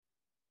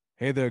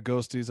Hey there,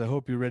 ghosties. I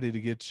hope you're ready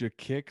to get your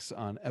kicks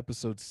on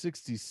episode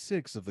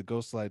 66 of the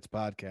Ghost Lights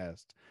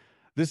podcast.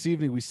 This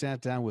evening, we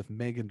sat down with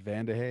Megan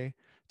Vanderhey,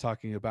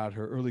 talking about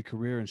her early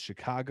career in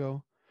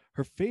Chicago,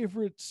 her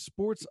favorite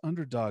sports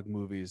underdog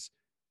movies,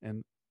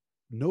 and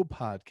no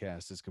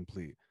podcast is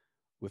complete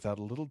without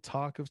a little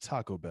talk of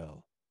Taco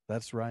Bell.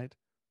 That's right,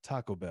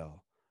 Taco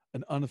Bell,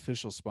 an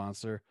unofficial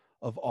sponsor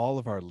of all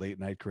of our late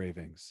night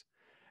cravings.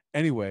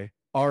 Anyway,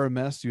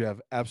 RMS, you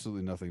have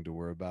absolutely nothing to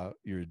worry about.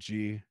 You're a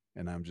G,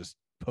 and I'm just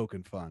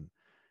poking fun.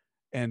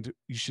 And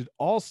you should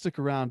all stick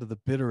around to the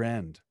bitter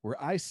end where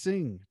I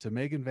sing to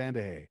Megan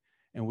Vanderhey,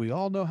 and we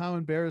all know how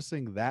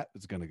embarrassing that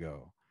is going to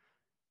go.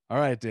 All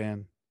right,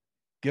 Dan,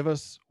 give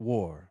us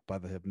War by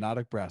the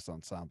Hypnotic Brass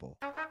Ensemble.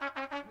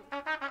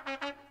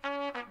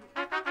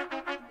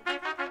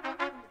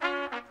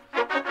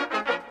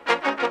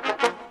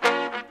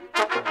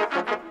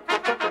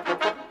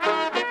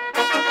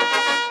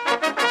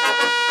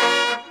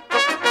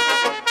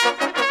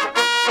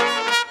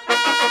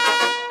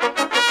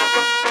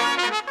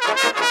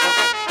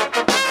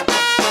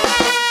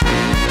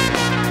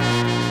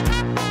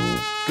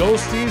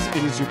 Ghosties,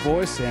 it is your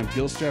boy Sam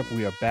Gilstrap.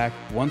 We are back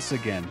once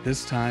again,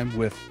 this time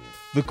with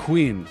the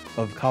queen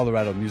of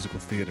Colorado musical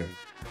theater.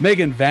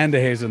 Megan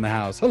Vanderhey's in the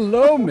house.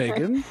 Hello,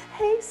 Megan.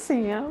 Hey,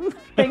 Sam.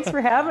 Thanks for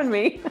having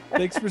me.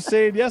 Thanks for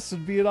saying yes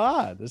and being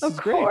on. This is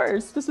great. Of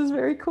course. This is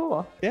very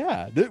cool.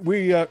 Yeah,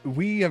 we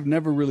have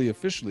never really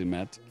officially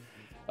met.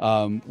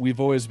 We've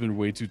always been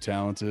way too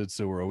talented,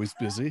 so we're always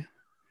busy.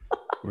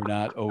 We're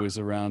not always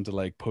around to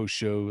like post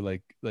show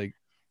like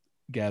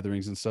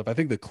gatherings and stuff. I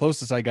think the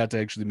closest I got to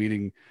actually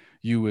meeting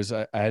you was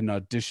I had an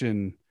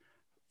audition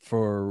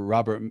for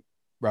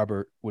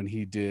Robert when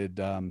he did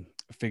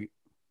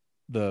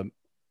the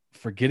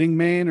Forgetting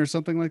Maine or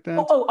something like that.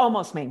 Oh,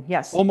 Almost Maine.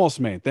 Yes. Almost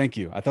Maine. Thank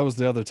you. I thought it was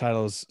the other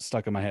title was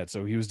stuck in my head.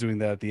 So he was doing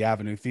that at the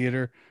Avenue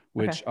Theater,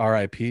 which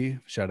RIP,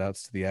 shout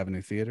outs to the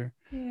Avenue Theater.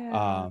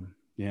 Yeah.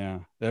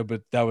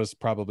 But that was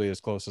probably as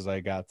close as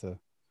I got to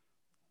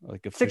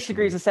like 6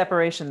 degrees of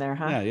separation there,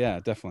 huh? Yeah,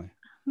 definitely.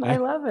 I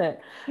love it.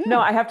 Yeah. No,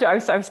 I have to. I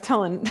was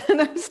telling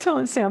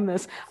Sam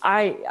this.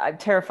 I'm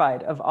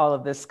terrified of all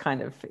of this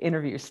kind of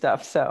interview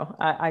stuff. So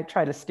I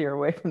try to steer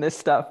away from this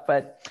stuff,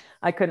 but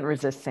I couldn't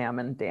resist Sam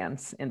and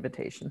Dan's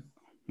invitation.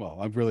 Well,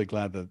 I'm really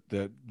glad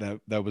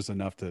that was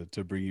enough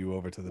to bring you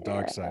over to the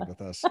dark side with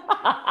us.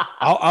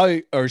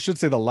 Or should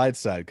say the light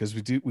side, because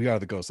we are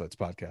the Ghost Lights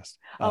podcast.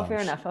 Oh, fair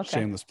enough. Okay.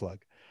 Shameless plug.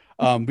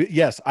 But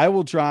yes, I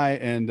will try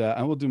and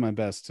I will do my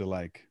best to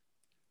like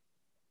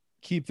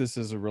keep this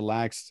as a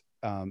relaxed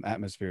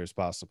atmosphere as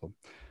possible.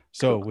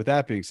 So with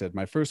that being said,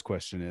 my first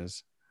question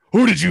is,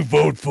 who did you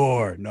vote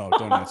for? No,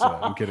 don't answer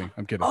that. I'm kidding.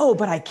 Oh,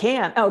 but I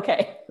can.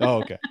 Okay.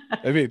 Oh, okay.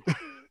 I mean,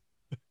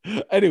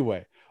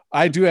 anyway,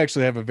 I do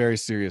actually have a very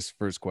serious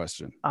first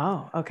question.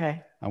 Oh,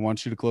 okay. I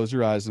want you to close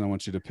your eyes and I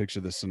want you to picture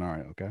this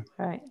scenario, okay?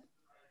 All right.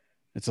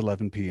 It's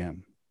 11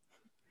 p.m.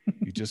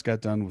 You just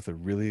got done with a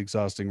really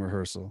exhausting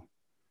rehearsal,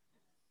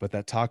 but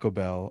that Taco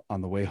Bell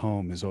on the way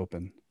home is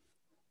open.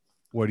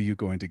 What are you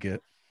going to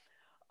get?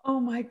 Oh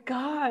my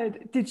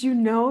God. Did you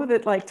know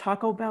that like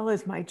Taco Bell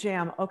is my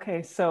jam?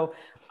 Okay. So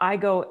I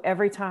go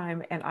every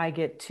time and I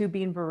get 2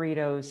 bean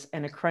burritos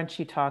and a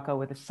crunchy taco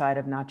with a side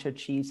of nacho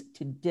cheese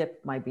to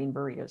dip my bean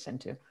burritos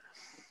into.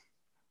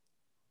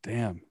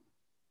 Damn.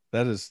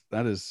 That is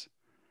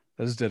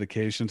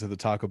dedication to the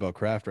Taco Bell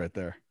craft right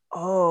there.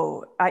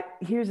 Oh,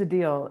 here's the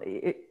deal.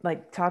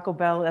 Like Taco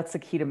Bell, that's the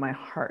key to my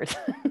heart.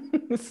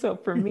 So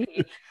for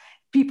me,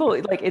 people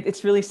like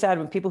it's really sad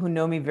when people who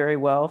know me very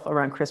well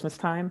around Christmas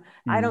time,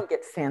 I don't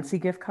get fancy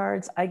gift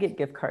cards. I get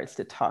gift cards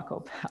to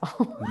Taco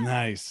Bell.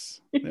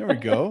 Nice. There we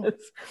go. Yes,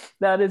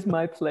 that is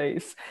my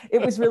place. It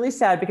was really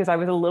sad because I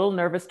was a little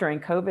nervous during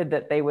COVID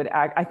that they would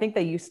I think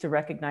they used to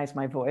recognize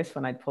my voice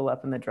when I'd pull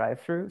up in the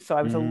drive-thru. So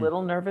I was a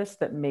little nervous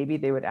that maybe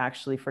they would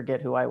actually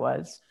forget who I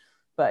was.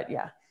 But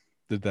yeah.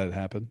 Did that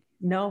happen?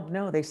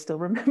 No, they still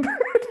remembered.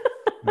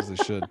 As they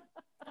should.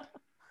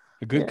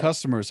 A good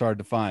customer is hard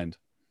to find.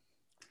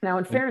 Now,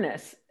 in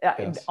fairness,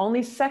 yes.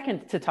 Only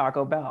second to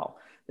Taco Bell.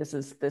 This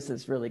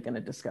is really going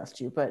to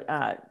disgust you, but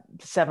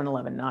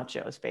 7-Eleven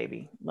nachos,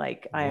 baby.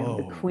 Like I am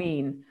the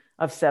queen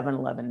of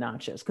 7-Eleven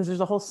nachos because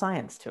there's a whole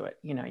science to it.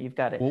 You know, you've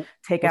got to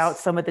take out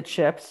some of the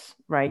chips,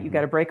 right? You've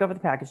got to break over the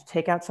package,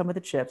 take out some of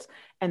the chips,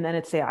 and then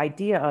it's the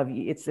idea of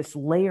it's this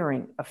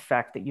layering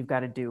effect that you've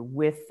got to do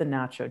with the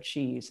nacho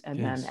cheese, and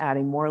then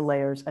adding more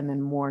layers, and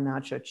then more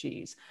nacho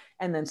cheese,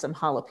 and then some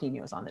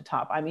jalapenos on the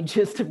top. I mean,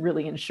 just to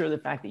really ensure the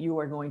fact that you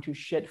are going to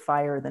shit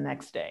fire the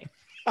next day.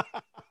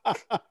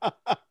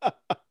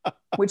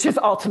 Which is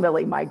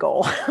ultimately my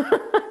goal.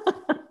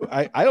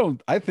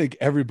 I think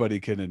everybody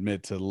can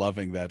admit to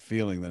loving that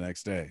feeling the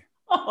next day.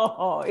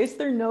 Oh, is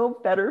there no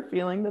better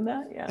feeling than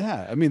that?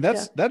 Yeah. I mean,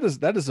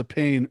 that is a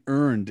pain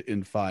earned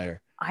in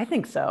fire. I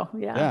think so.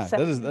 Yeah. Yeah.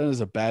 That is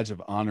a badge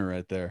of honor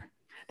right there.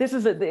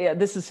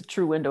 this is a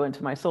true window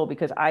into my soul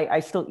because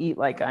I still eat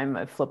like I'm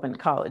a flippant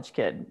college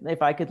kid.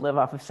 If I could live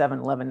off of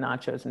 7-Eleven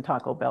nachos and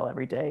Taco Bell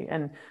every day,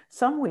 and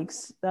some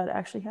weeks that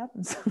actually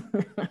happens.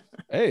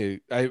 Hey,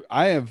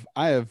 I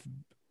have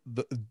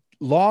the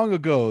long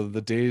ago,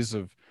 the days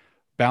of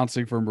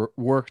bouncing from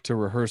work to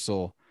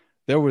rehearsal,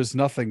 there was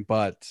nothing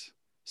but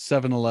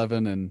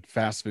 7-Eleven and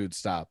fast food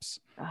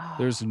stops.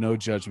 There's no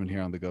judgment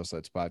here on the Ghost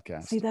Lights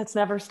podcast. See, that's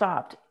never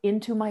stopped.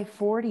 Into my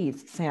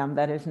 40s, Sam,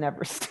 that has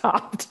never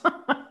stopped.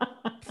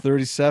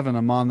 37,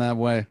 I'm on that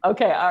way.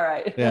 Okay, all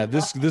right. Yeah,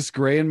 this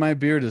gray in my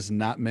beard is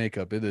not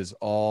makeup. It is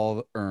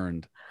all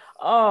earned.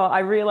 Oh, I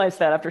realized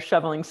that after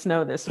shoveling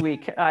snow this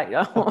week.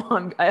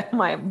 I'm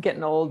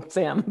getting old,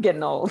 Sam. I'm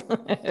getting old.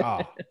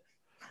 Oh,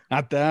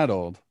 not that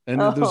old.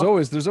 And there's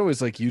always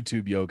like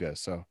YouTube yoga,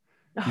 so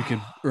you can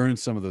earn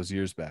some of those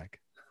years back.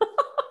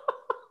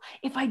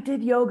 If I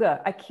did yoga,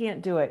 I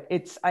can't do it.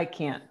 I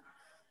can't.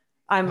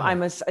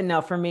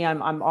 No, for me,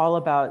 I'm all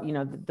about,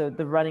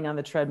 the running on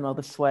the treadmill,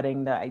 the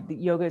sweating, the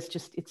yoga is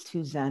just, it's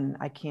too zen.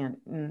 I can't,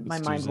 my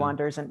mind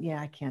wanders and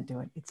I can't do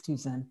it. It's too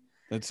zen.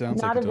 That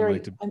sounds like you don't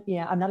like to.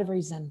 I'm not a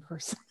very zen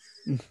person.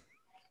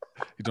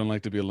 You don't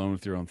like to be alone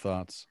with your own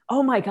thoughts.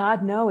 Oh my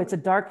God, no, it's a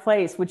dark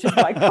place, which is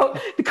why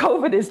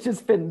COVID has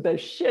just been the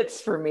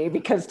shits for me,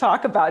 because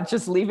talk about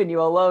just leaving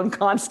you alone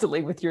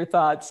constantly with your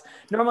thoughts.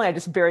 Normally I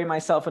just bury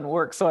myself in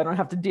work so I don't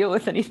have to deal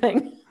with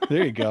anything.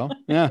 There you go.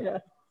 Yeah.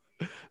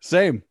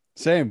 Same.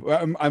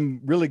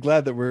 I'm really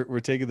glad that we're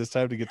taking this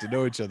time to get to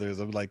know each other.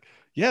 I'm like,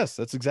 yes,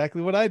 that's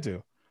exactly what I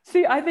do.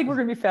 See, I think we're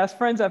going to be fast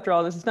friends after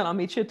all this is done. I'll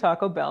meet you at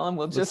Taco Bell and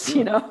we'll just,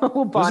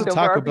 we'll bond There's a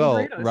over Taco our Bell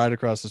burritos. right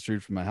across the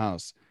street from my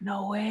house.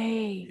 No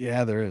way.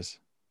 Yeah, there is.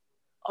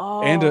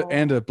 Oh.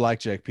 And a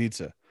blackjack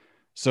pizza.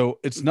 So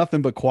it's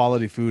nothing but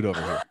quality food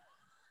over here.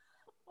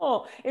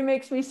 Oh, it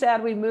makes me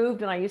sad. We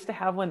moved and I used to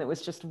have one that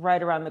was just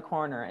right around the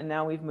corner, and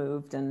now we've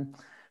moved and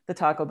the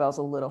Taco Bell's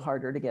a little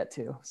harder to get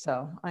to.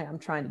 So I am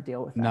trying to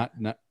deal with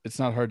that. It's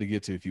not hard to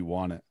get to if you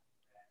want it.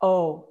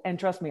 Oh, and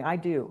trust me, I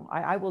do.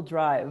 I will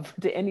drive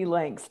to any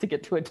lengths to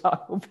get to a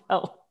Taco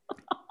Bell.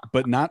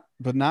 but not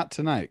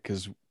tonight,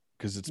 because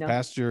it's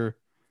past your.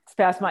 It's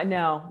past my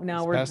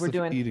we're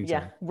doing eating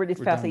time. It's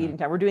past the eating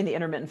time. We're doing the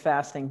intermittent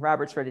fasting.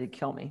 Robert's ready to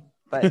kill me,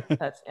 but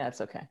that's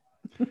okay.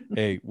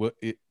 Hey,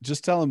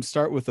 just tell him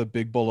start with a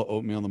big bowl of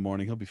oatmeal in the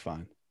morning. He'll be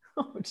fine.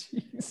 Oh,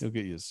 jeez. He'll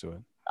get used to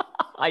it.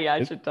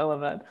 I should tell him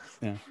that.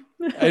 Yeah.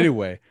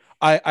 Anyway,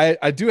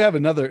 I do have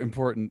another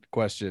important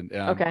question.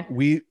 Okay.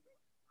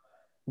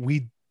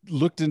 We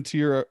looked into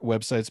your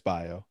website's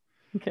bio,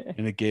 okay,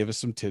 and it gave us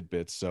some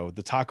tidbits. So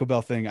the Taco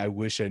Bell thing, I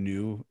wish I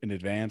knew in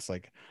advance.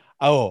 Like,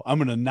 oh, I'm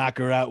gonna knock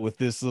her out with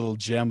this little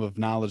gem of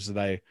knowledge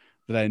that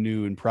I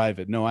knew in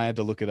private. No, I had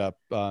to look it up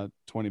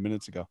 20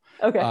 minutes ago.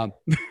 Okay.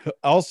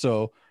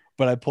 Also,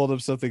 but I pulled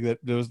up something that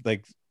was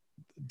like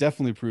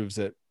definitely proves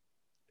that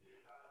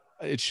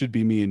it should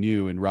be me and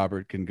you, and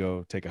Robert can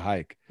go take a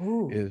hike.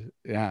 Ooh.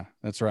 Yeah,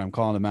 that's right. I'm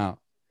calling him out.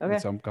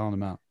 Okay. I'm calling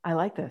him out. I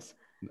like this.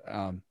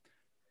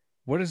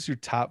 What is your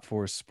top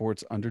 4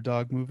 sports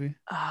underdog movie?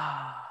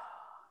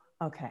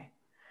 Okay.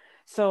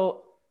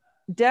 So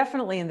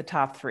definitely in the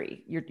top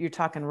 3. You're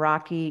talking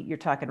Rocky, you're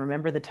talking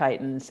Remember the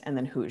Titans, and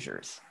then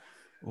Hoosiers.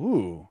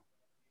 Ooh,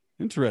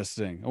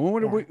 interesting.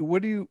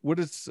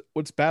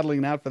 What's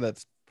battling out for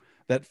that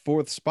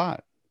 4th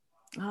spot?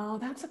 Oh,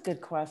 that's a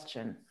good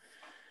question.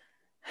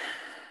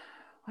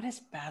 What is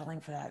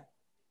battling for that?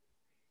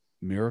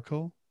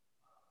 Miracle?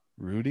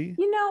 Rudy?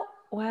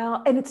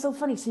 Well, and it's so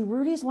funny. See,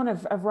 Rudy's one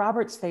of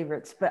Robert's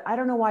favorites, but I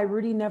don't know why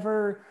Rudy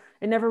never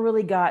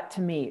really got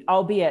to me,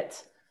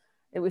 albeit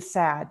it was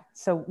sad.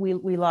 So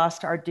we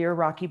lost our dear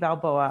Rocky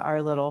Balboa,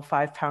 our little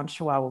 5-pound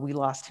Chihuahua. We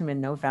lost him in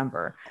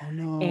November. Oh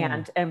no.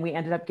 And we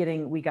ended up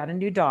we got a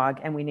new dog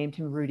and we named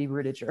him Rudy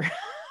Rudiger.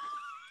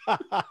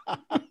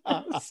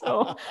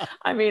 So,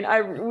 I mean,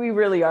 we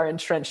really are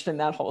entrenched in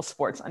that whole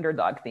sports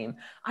underdog theme.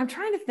 I'm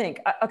trying to think.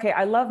 Okay,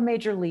 I love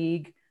Major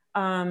League.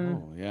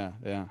 Yeah.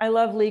 I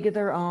love League of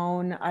Their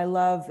Own.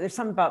 There's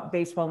something about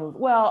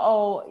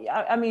baseball.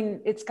 I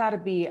mean, it's got to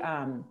be.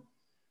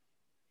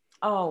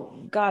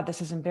 Oh God,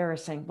 this is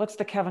embarrassing. What's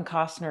the Kevin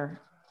Costner?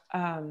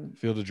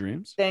 Field of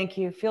Dreams. Thank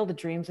you. Field of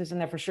Dreams is in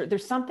there for sure.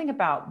 There's something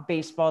about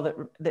baseball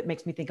that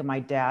makes me think of my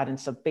dad, and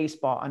so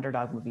baseball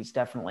underdog movies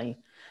definitely.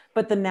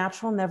 But The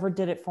Natural never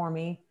did it for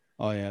me.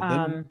 Oh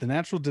yeah, The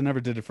Natural never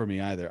did it for me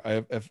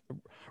either.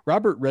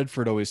 Robert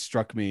Redford always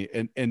struck me,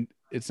 and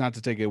it's not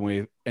to take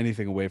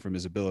anything away from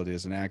his ability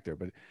as an actor,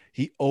 but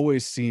he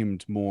always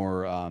seemed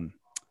more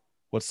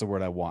what's the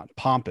word I want?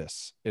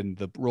 Pompous in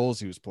the roles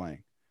he was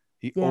playing.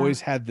 He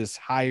always had this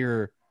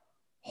higher,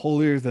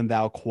 holier than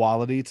thou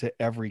quality to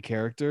every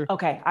character.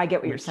 Okay, I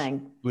get what you're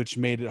saying. Which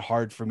made it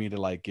hard for me to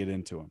like get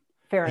into him.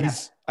 Fair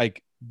enough.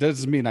 Like,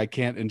 doesn't mean I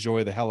can't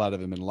enjoy the hell out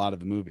of him in a lot of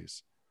the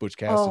movies. Butch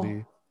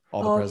Cassidy,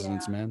 All the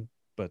President's Men.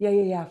 But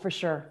yeah, for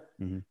sure.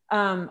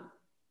 Mm-hmm.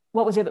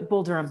 What was the other?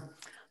 Bull Durham.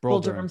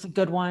 Bull Durham's a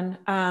good one.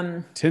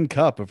 Tin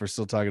Cup, if we're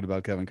still talking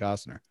about Kevin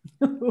Costner.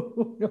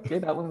 Okay,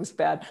 that one was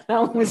bad. That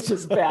one was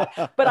just bad.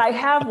 But I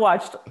have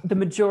watched the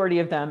majority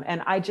of them,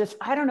 and I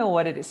don't know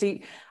what it is.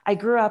 See, I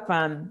grew up.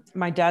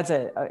 My dad's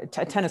a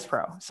tennis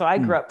pro, so I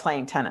grew up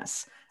playing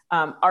tennis.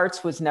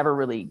 Arts was never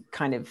really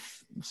kind of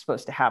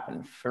supposed to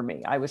happen for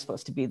me. I was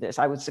supposed to be this.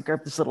 I was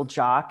this little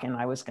jock, and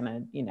I was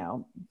gonna,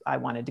 I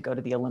wanted to go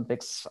to the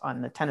Olympics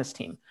on the tennis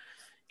team,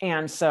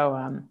 and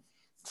so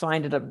I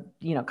ended up,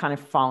 kind of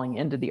falling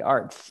into the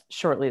arts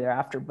shortly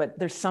thereafter. But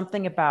there's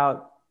something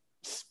about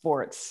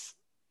sports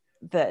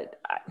that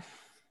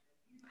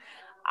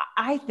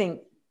I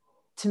think,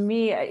 to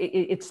me,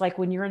 it's like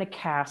when you're in a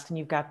cast and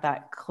you've got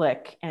that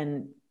click,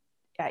 and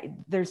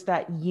there's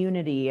that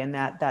unity and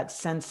that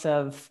sense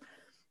of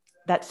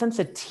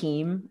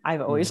team.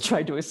 I've always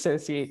tried to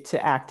associate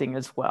to acting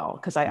as well,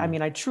 because I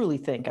mean, I truly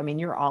think,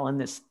 you're all in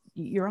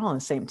the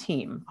same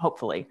team,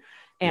 hopefully.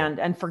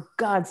 And for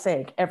God's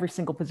sake, every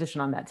single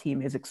position on that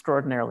team is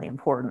extraordinarily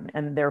important.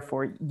 And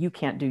therefore you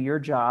can't do your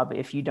job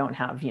if you don't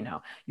have,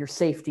 your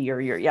safety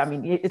or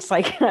it's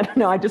like, I don't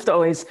know. I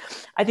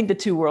think the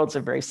two worlds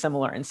are very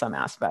similar in some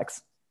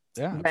aspects.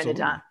 Yeah.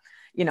 Absolutely.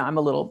 I'm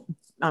a little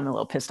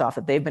pissed off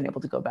that they've been able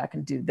to go back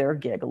and do their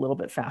gig a little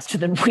bit faster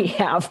than we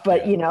have,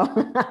 but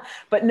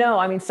but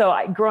no, so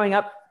growing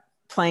up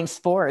playing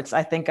sports,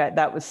 I think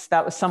that was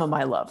some of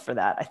my love for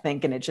that, I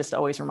think. And it just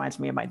always reminds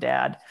me of my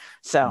dad.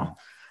 So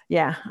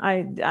yeah,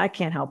 I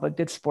can't help it.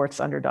 Good sports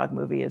underdog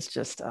movie is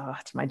just,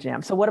 it's my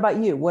jam. So what about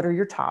you? What are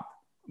your top?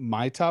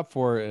 My top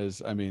 4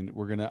 is, I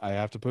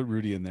have to put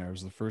Rudy in there. It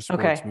was the first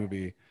sports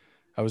movie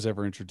I was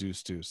ever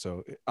introduced to.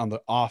 So on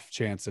the off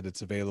chance that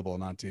it's available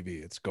and on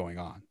TV, it's going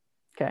on.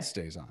 Okay. It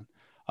stays on.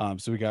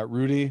 So we got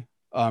Rudy,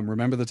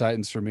 Remember the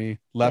Titans for me,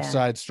 Left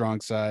Side,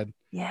 Strong Side.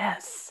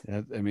 Yes.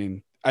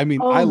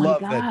 I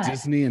love that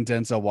Disney and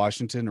Denzel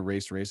Washington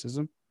erased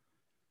racism.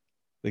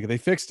 They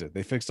fixed it.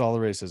 They fixed all the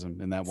racism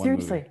in that one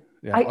movie.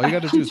 Yeah, all you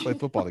got to do is play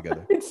football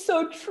together. It's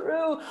so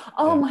true.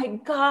 Oh my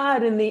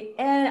God! In the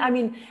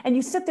end, and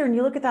you sit there and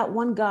you look at that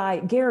one guy,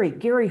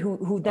 Gary,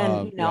 who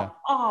then in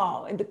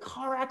the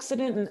car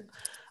accident, and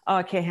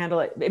I can't handle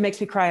it. It makes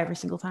me cry every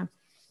single time.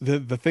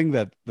 The thing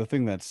that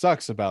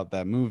sucks about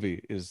that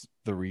movie is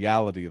the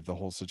reality of the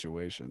whole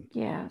situation.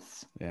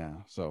 Yes. Yeah.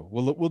 So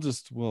we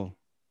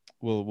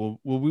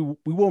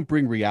won't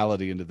bring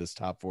reality into this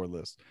top 4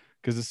 list,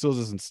 because it still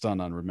doesn't stun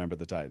on Remember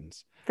the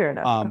Titans. Fair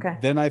enough. Okay.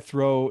 Then I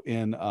throw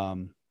in,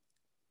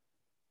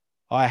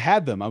 I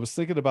had them. I was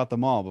thinking about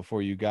them all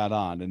before you got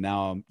on, and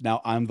now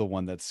I'm the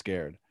one that's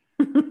scared.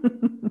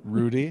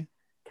 Rudy.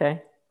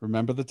 Okay.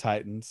 Remember the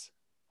Titans.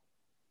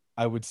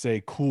 I would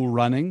say Cool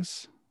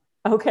Runnings.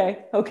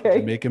 Okay.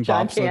 Jamaican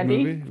bobsled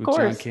movie with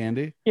John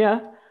Candy.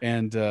 Yeah.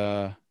 And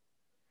I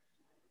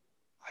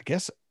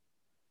guess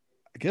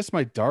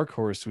my dark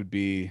horse would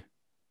be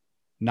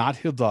not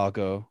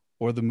Hidalgo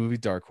or the movie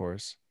Dark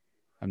Horse.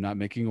 I'm not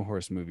making a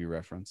horse movie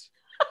reference.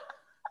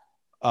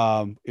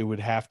 It would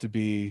have to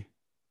be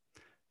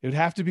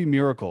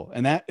Miracle.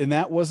 And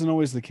that wasn't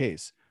always the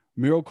case.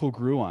 Miracle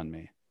grew on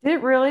me. Did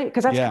it really?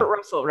 Because that's Kurt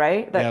Russell,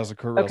 right? It was a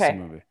Kurt Russell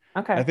movie.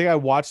 Okay. I think I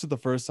watched it the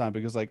first time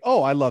because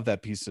I love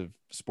that piece of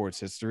sports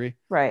history.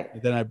 Right.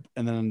 And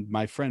then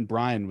my friend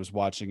Brian was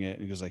watching it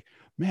and he goes like,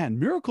 man,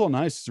 Miracle on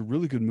Ice is a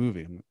really good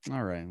movie. I'm like,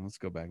 all right, let's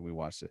go back and we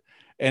watched it.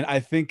 And I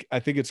think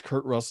it's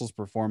Kurt Russell's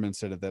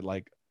performance in it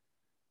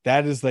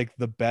that is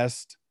the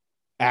best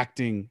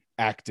acting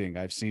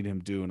I've seen him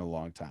do in a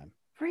long time.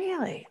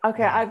 Really?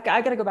 Okay. I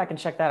got to go back and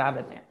check that out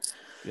again.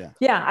 Yeah.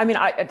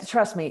 Yeah.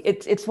 Trust me,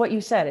 it's what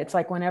you said. It's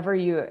like whenever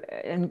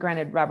and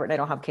granted, Robert and I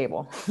don't have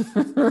cable,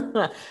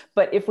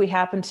 but if we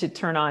happen to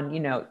turn on,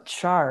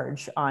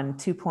 Charge on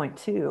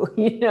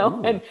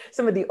 2.2, and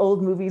some of the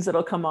old movies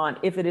that'll come on,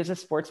 if it is a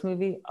sports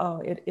movie,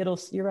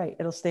 you're right.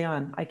 It'll stay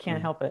on. I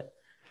can't help it.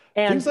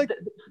 And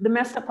the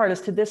messed up part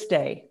is, to this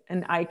day,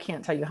 and I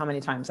can't tell you how many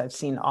times I've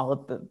seen all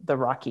of the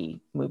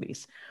Rocky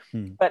movies,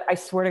 but I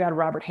swear to God,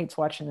 Robert hates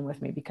watching them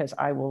with me, because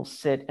I will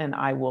sit and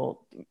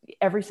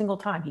every single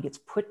time he gets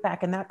put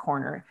back in that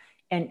corner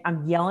and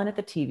I'm yelling at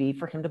the TV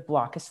for him to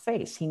block his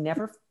face. He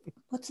never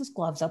puts his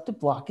gloves up to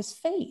block his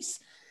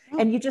face.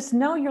 And you just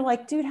know, you're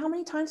like, dude, how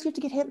many times do you have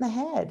to get hit in the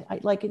head?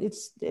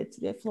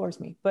 It floors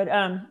me, but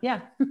yeah.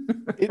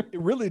 it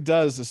really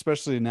does,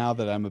 especially now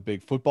that I'm a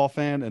big football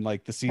fan, and the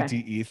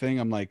CTE thing.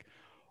 I'm like,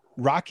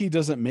 Rocky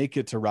doesn't make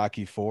it to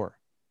Rocky 4.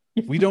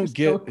 We don't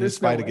get his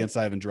fight against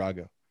Ivan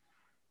Drago.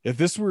 If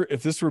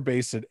this were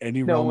based in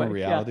any realm of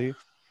reality,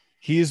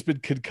 he has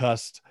been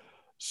concussed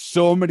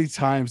so many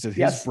times that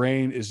his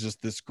brain is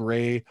just this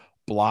gray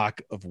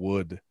block of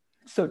wood.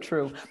 So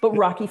true. But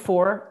Rocky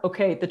 4,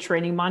 okay, the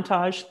training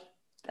montage,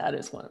 that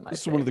is one of my favorites.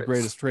 This is one of the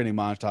greatest training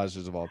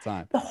montages of all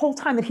time. The whole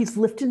time that he's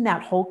lifting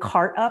that whole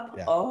cart up.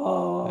 Yeah.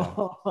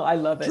 Oh, yeah. I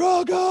love it.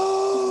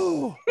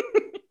 Drago!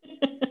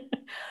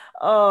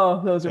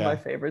 Oh, those are my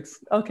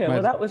favorites. Okay,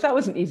 well, that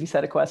was an easy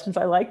set of questions.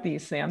 I like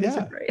these, Sam. These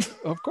are great.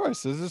 Of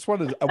course.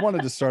 I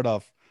wanted to start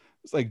off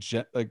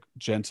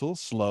gentle,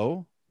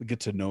 slow, get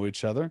to know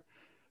each other.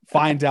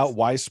 Find out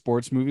why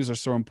sports movies are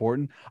so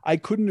important. I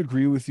couldn't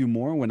agree with you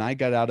more. When I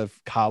got out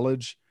of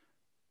college,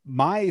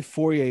 my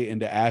foray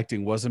into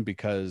acting wasn't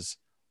because,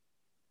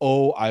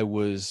 oh, I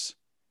was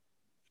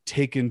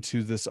taken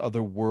to this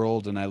other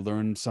world and I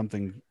learned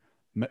something,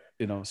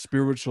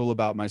 spiritual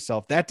about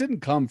myself. That didn't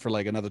come for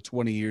like another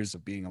 20 years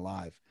of being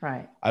alive.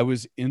 Right. I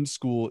was in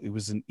school. It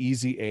was an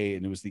easy A,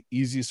 and it was the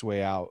easiest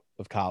way out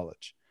of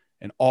college.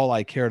 And all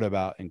I cared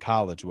about in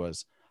college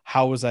was,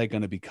 how was I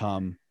going to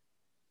become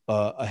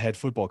a head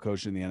football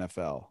coach in the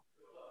NFL,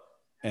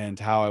 and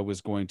how I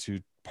was going to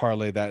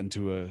parlay that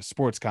into a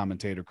sports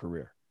commentator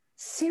career.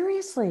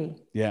 Seriously?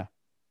 Yeah.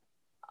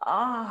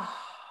 Ah.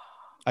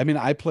 I mean,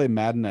 I play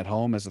Madden at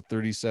home as a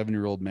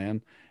 37-year-old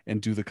man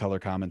and do the color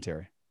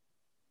commentary.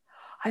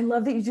 I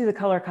love that you do the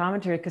color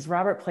commentary, because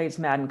Robert plays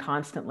Madden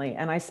constantly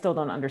and I still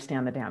don't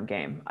understand the damn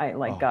game. I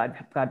like,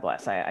 God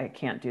bless. I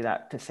can't do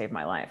that to save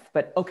my life.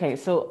 But okay,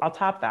 so I'll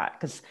top that,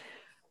 because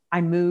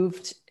I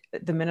moved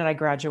the minute I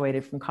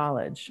graduated from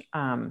college.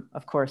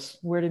 Of course,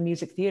 where do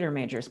music theater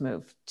majors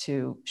move?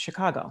 To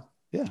Chicago.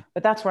 Yeah.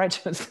 But that's where I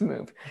chose to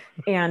move.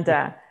 And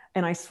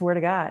I swear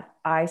to God,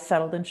 I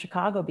settled in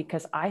Chicago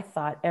because I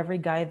thought every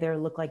guy there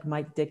looked like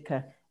Mike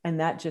Ditka. And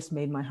that just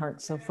made my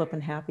heart so flippin'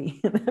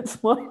 happy. And that's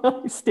why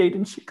I stayed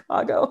in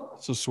Chicago.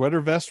 So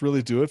sweater vests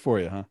really do it for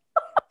you, huh?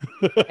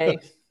 Hey,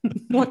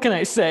 what can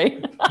I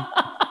say?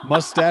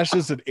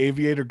 Mustaches and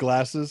aviator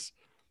glasses,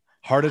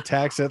 heart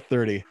attacks at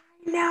 30.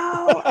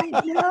 No,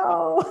 I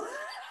know.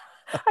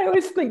 I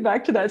always think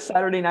back to that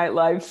Saturday Night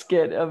Live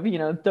skit of,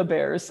 the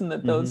Bears and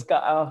those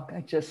guys. Oh, I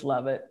just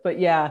love it. But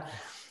yeah,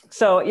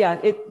 so yeah,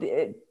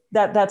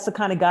 that's the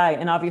kind of guy.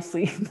 And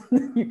obviously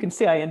you can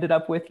see I ended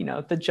up with,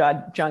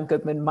 the John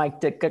Goodman,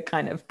 Mike Ditka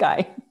kind of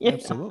guy.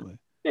 Absolutely.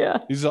 Yeah.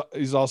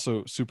 He's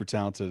also super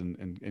talented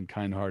and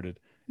kind-hearted,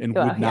 and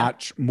would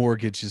not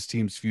mortgage his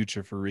team's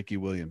future for Ricky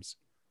Williams.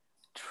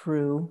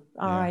 True.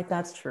 All right.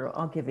 That's true.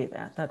 I'll give you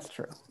that. That's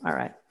true. All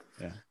right.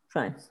 Yeah.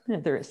 Fine. Yeah,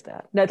 there is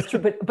that. That's true.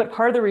 But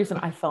part of the reason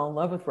I fell in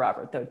love with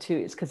Robert, though, too,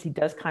 is because he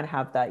does kind of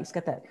have that. He's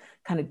got that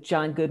kind of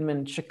John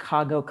Goodman,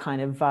 Chicago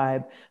kind of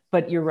vibe.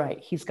 But you're right.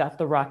 He's got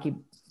the Rocky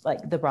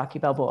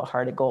Balboa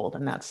heart of gold.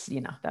 And that's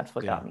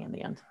what got me in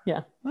the end.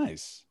 Yeah.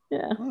 Nice.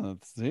 Yeah. Well,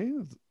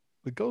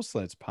 the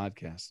Ghostlights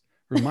podcast,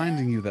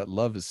 reminding you that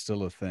love is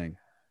still a thing.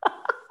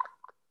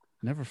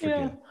 Never forget.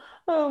 Yeah.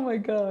 Oh my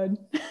God.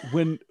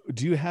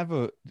 Do you have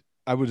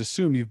I would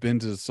assume you've been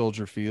to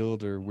Soldier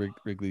Field or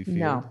Wrigley Field.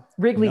 No,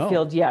 Wrigley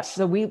Field. Yes.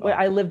 So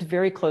I lived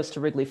very close to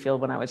Wrigley Field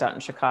when I was out in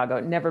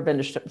Chicago. Never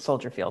been to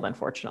Soldier Field,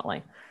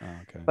 unfortunately. Oh,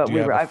 okay. But do you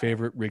have a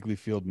favorite Wrigley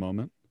Field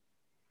moment?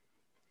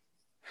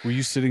 Were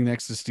you sitting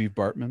next to Steve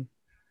Bartman?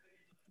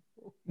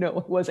 No,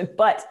 it wasn't.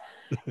 But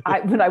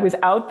when I was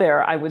out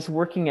there, I was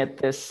working at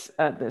this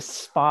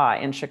spa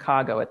in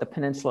Chicago at the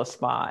Peninsula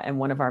Spa, and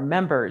one of our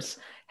members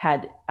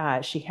had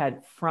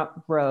front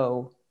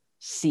row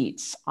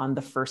seats on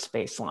the first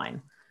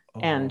baseline,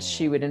 and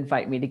she would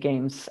invite me to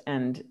games.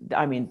 And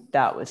I mean,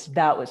 that was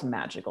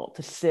magical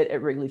to sit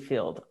at Wrigley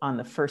Field on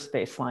the first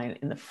baseline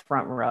in the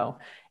front row,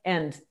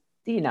 and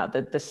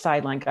the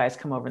sideline guys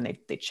come over and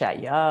they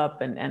chat you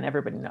up, and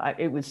everybody.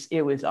 It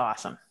was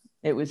awesome.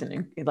 It was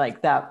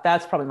like that.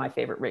 That's probably my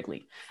favorite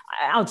Wrigley,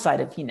 outside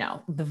of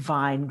the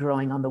vine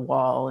growing on the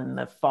wall in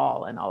the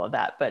fall and all of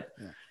that. But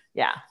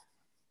yeah,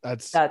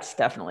 that's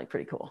definitely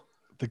pretty cool.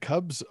 The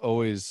Cubs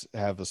always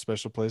have a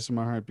special place in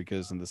my heart,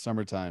 because in the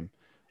summertime,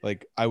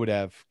 like, I would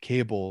have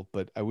cable,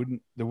 but there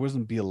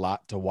wouldn't be a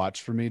lot to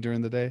watch for me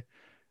during the day.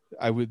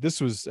 I'm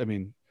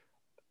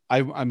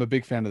a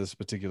big fan of this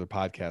particular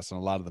podcast, and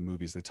a lot of the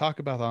movies they talk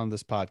about on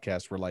this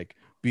podcast were like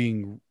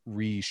being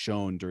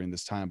re-shown during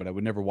this time, but I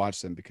would never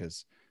watch them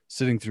because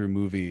sitting through a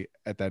movie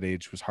at that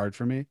age was hard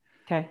for me.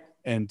 Okay.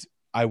 And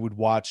I would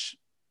watch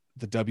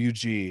the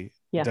WGN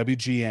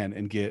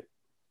and get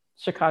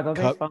Chicago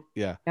baseball.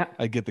 Yeah.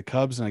 I get the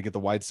Cubs and I get the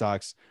White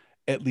Sox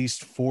at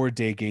least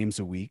 4-day games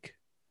a week.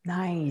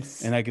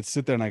 Nice. And I could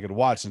sit there and I could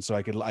watch. And so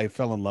I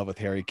fell in love with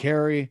Harry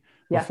Carey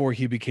before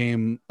he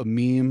became a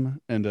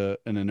meme and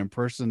an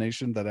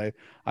impersonation that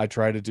I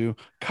try to do.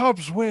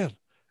 Cubs win.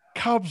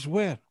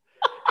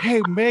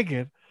 Hey,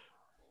 Megan,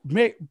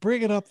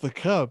 bringing up the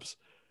Cubs.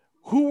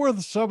 Who were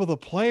some of the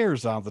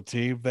players on the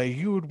team that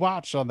you would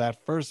watch on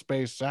that first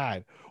base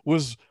side?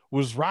 Was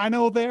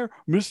Rhino there?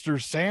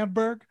 Mr.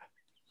 Sandberg?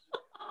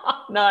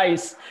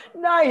 Nice.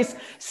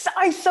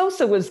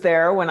 Sosa was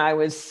there when I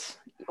was,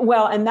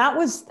 and that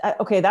was,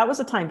 that was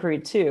a time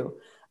period too.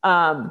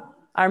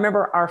 I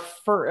remember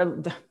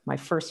my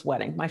first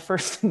wedding, my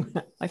first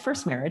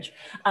marriage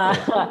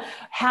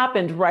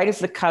happened right as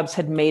the Cubs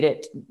had made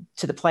it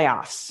to the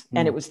playoffs.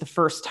 And it was the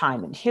first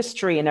time in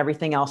history and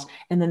everything else.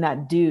 And then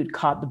that dude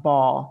caught the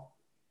ball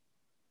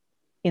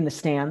in the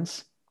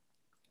stands.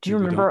 Do you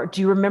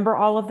remember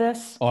all of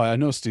this? Oh, I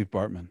know Steve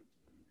Bartman.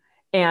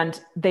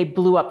 And they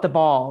blew up the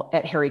ball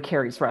at Harry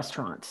Carey's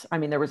restaurant. I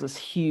mean, there was this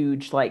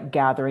huge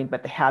gathering,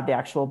 but they had the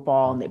actual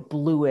ball and they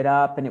blew it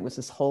up, and it was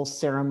this whole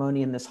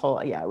ceremony and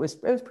it was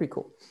pretty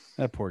cool.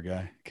 That poor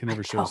guy can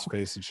never show his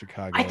face in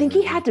Chicago. I think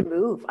he had to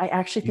move. I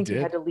actually think he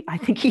had to leave. I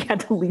think he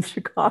had to leave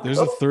Chicago. There's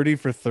a 30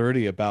 for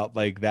 30 about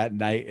that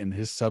night and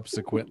his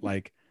subsequent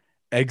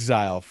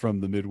exile from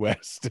the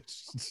Midwest.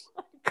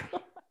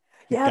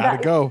 Yeah,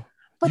 Gotta go.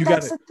 but You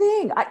that's gotta. the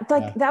thing.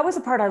 Yeah. That was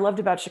the part I loved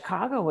about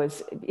Chicago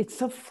was it's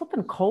so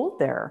flipping cold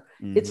there.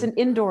 It's an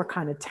indoor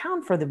kind of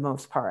town for the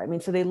most part. I mean,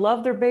 so they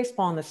love their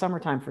baseball in the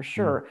summertime for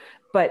sure.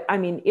 But I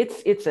mean,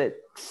 it's a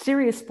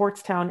serious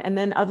sports town. And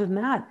then other than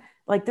that,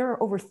 like there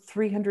are over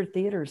 300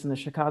 theaters in the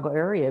Chicago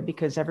area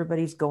because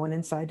everybody's going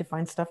inside to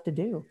find stuff to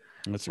do.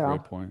 That's a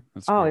great point.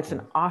 It's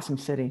an awesome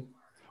city.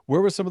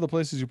 Where were some of the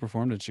places you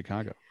performed in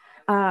Chicago?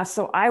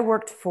 So I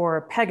worked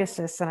for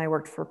Pegasus and I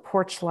worked for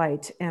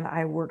Porchlight and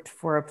I worked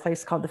for a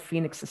place called the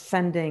Phoenix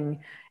Ascending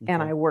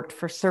and I worked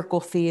for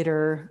Circle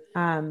Theater.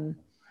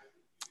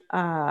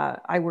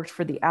 I worked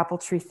for the Apple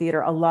Tree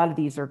Theater. A lot of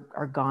these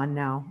are gone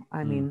now.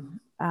 I mean,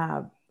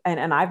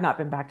 and I've not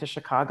been back to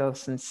Chicago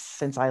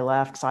since I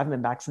left. So I've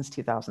been back since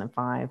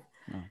 2005.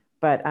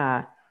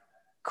 But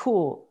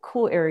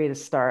cool area to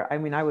start. I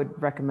mean, I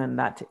would recommend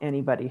that to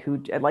anybody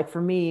who, like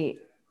for me,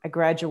 I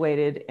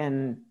graduated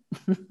and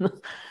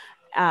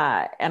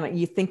and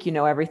you think you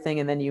know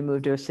everything, and then you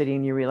move to a city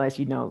and you realize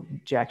you know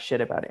jack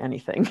shit about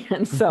anything.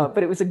 And so,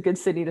 but it was a good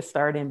city to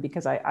start in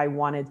because I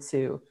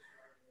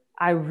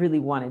really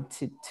wanted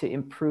to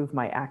improve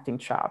my acting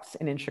chops.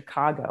 And in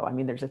Chicago, I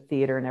mean, there's a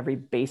theater in every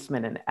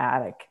basement and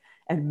attic,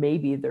 and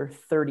maybe there are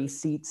 30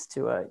 seats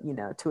to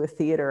a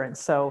theater. And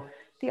so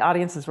the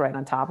audience is right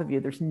on top of you.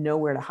 There's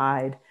nowhere to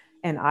hide.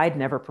 And I'd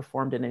never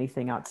performed in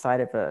anything outside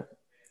of a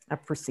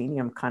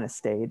proscenium kind of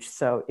stage.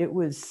 So it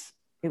was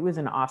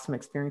an awesome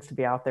experience to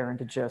be out there and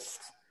to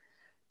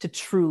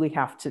truly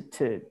have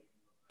to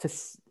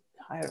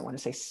I don't want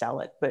to say sell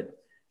it, but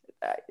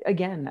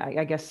again,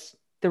 I guess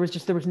there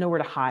was nowhere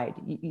to hide.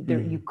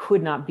 You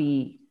could not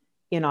be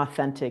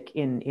inauthentic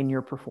in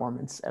your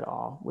performance at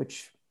all,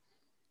 which,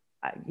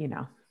 I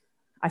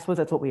suppose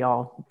that's what we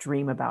all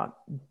dream about,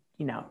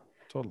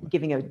 totally.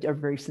 Giving a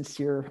very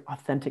sincere,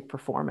 authentic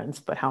performance.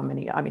 But how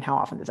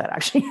often does that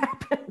actually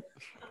happen?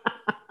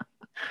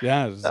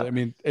 Yeah, so. I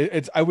mean,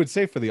 I would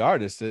say for the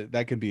artist,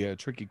 that can be a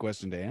tricky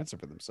question to answer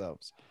for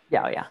themselves.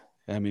 Yeah.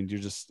 I mean,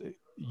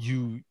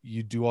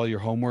 you do all your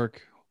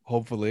homework.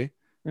 Hopefully,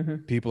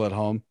 people at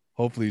home,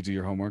 hopefully you do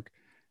your homework.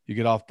 You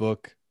get off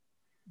book.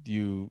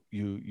 You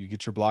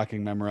get your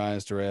blocking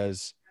memorized or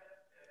as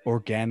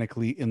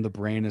organically in the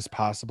brain as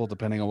possible,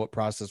 depending on what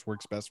process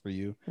works best for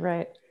you.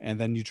 Right. And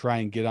then you try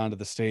and get onto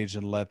the stage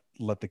and let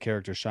the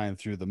character shine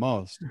through the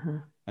most.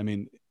 I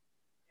mean,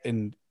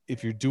 and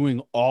if you're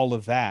doing all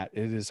of that,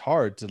 it is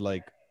hard to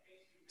like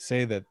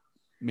say that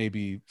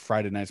maybe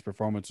Friday night's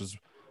performance was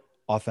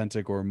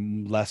authentic or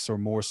less or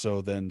more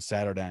so than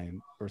Saturday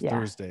or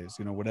Thursdays,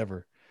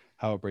 whatever,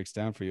 how it breaks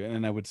down for you.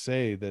 And I would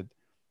say that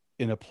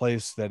in a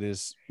place that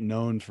is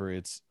known for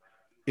its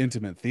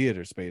intimate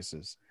theater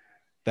spaces,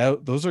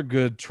 those are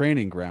good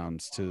training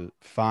grounds to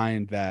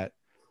find that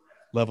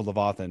level of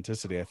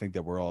authenticity. I think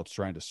that we're all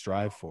trying to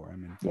strive for. I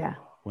mean,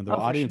 when the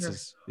audience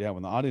is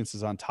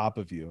on top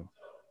of you,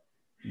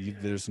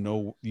 there's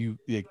no,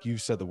 like you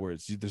said the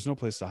words, there's no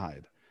place to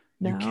hide.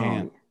 No. You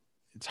can't.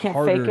 It's can't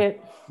harder. Fake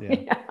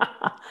it.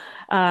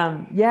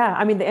 Yeah.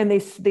 I mean, and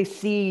they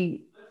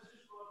see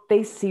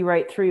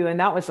right through you. And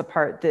that was the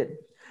part that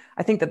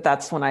I think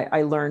that's when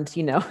I learned,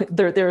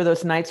 there are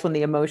those nights when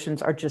the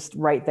emotions are just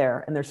right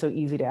there and they're so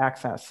easy to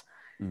access.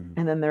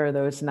 And then there are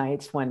those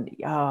nights when,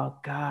 oh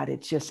God,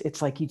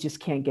 it's like, you just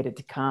can't get it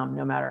to come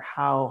no matter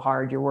how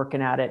hard you're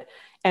working at it.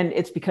 And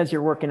it's because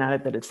you're working at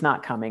it that it's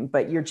not coming,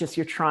 but you're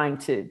trying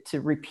to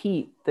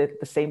repeat the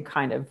same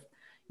kind of,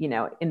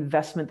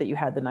 investment that you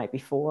had the night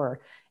before.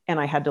 And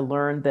I had to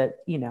learn that,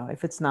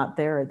 if it's not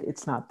there,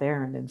 it's not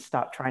there, and then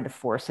stop trying to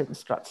force it and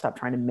stop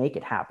trying to make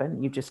it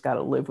happen. You just got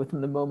to live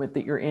within the moment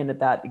that you're in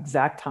at that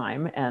exact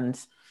time. And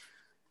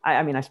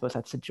I mean, I suppose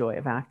that's the joy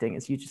of acting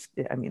is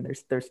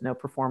there's no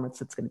performance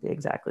that's going to be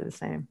exactly the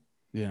same.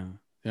 Yeah,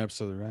 you're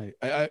absolutely right.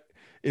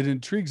 It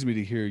intrigues me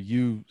to hear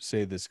you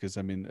say this because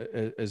I mean,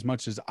 as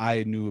much as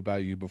I knew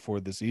about you before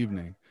this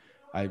evening,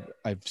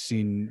 I've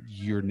seen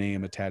your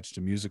name attached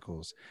to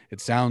musicals.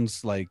 It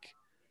sounds like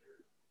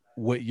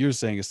what you're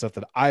saying is stuff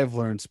that I've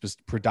learned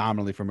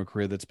predominantly from a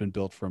career that's been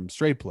built from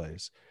straight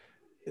plays.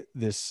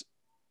 This,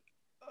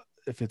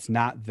 if it's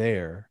not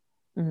there,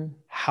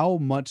 how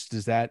much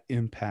does that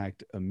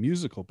impact a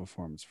musical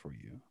performance for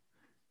you?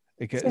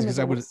 Same as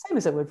it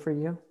would for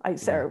you.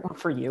 Same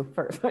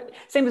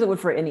as it would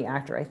for any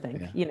actor, I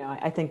think.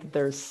 I think that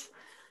there's,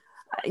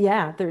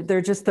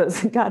 they're just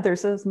those,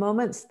 there's those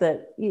moments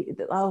that,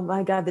 oh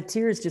my God, the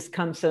tears just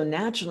come so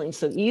naturally and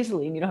so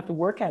easily, and you don't have to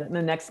work at it. And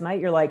the next night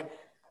you're like,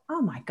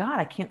 oh my God,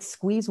 I can't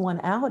squeeze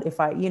one out if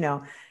I,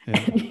 and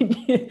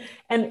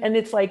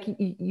it's like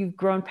you've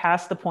grown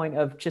past the point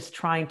of just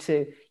trying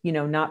to,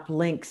 not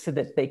blink so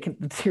that the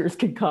tears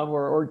can come,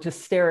 or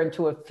just stare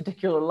into a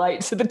particular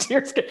light so the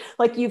tears can,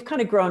 like, you've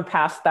kind of grown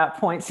past that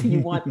point. So you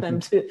want them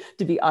to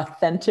be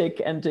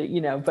authentic and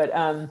to, but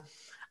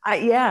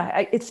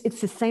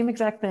it's the same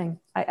exact thing.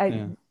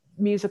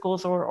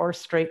 Musicals or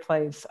straight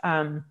plays.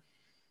 And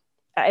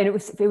it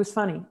was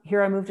funny.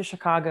 Here I moved to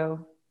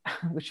Chicago,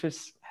 which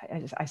was,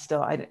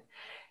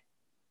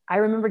 I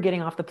remember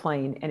getting off the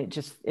plane and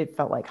it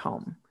felt like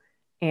home.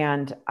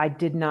 And I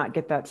did not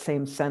get that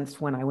same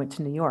sense when I went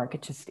to New York.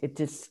 It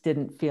just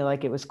didn't feel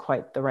like it was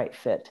quite the right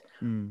fit.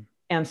 Mm.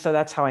 And so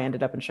that's how I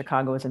ended up in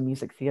Chicago as a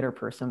music theater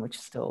person, which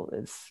still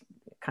is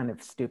kind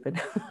of stupid.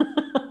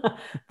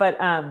 But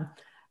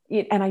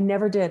and I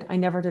never did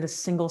a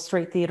single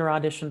straight theater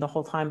audition the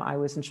whole time I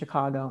was in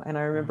Chicago. And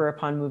I remember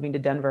upon moving to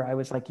Denver, I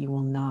was like, you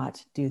will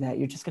not do that.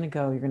 You're just going to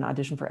go, you're going to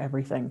audition for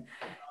everything.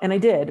 And I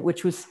did,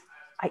 which was,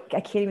 I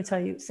can't even tell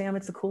you, Sam,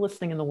 it's the coolest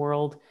thing in the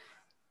world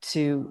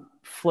to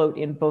float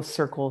in both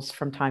circles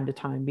from time to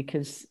time,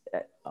 because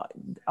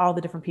all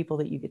the different people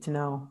that you get to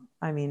know.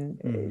 I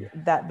mean,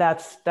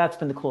 that's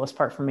been the coolest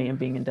part for me in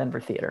being in Denver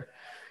theater,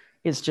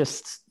 is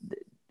just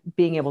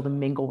being able to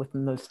mingle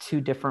within those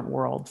two different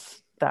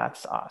worlds.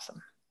 That's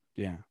awesome.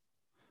 Yeah.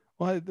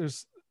 Well,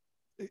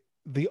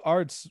 the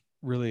arts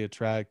really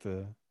attract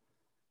a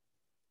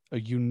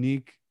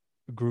unique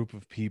group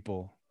of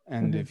people.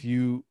 And if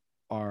you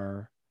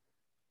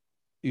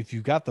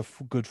got the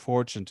good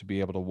fortune to be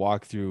able to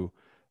walk through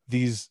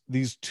these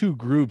two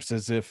groups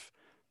as if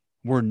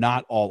we're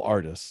not all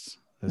artists,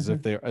 as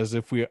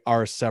if we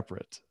are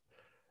separate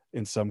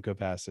in some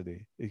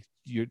capacity,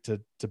 you to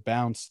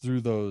bounce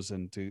through those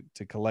and to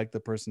collect the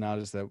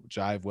personalities that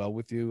jive well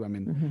with you. I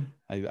mean,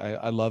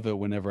 I love it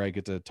whenever I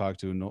get to talk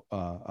to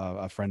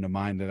a friend of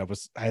mine that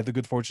I had the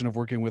good fortune of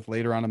working with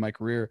later on in my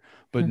career,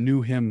 but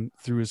knew him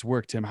through his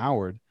work, Tim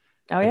Howard.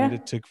 Oh yeah. And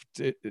it took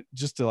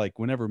just to like,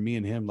 whenever me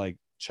and him like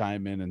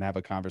chime in and have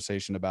a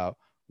conversation about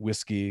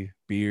whiskey,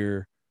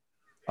 beer,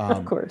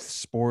 of course,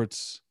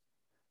 sports,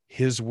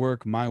 his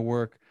work, my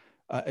work,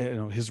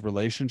 his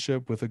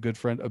relationship with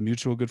a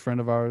mutual good friend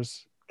of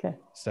ours,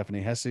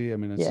 Stephanie Hesse. I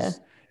mean,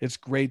 it's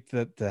great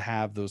to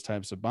have those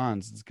types of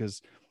bonds,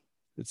 because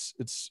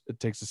it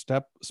takes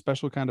a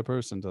special kind of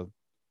person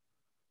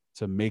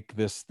to make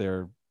this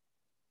their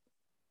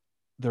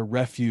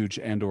refuge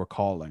and or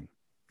calling.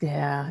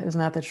 Yeah, isn't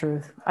that the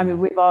truth? I mean,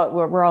 we're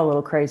all a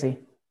little crazy.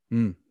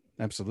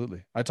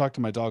 Absolutely. I talk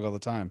to my dog all the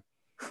time.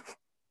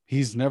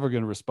 He's never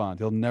going to respond.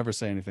 He'll never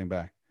say anything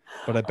back.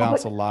 But I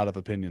bounce a lot of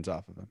opinions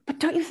off of him. But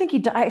don't you think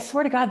I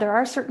swear to God, there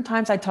are certain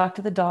times I talk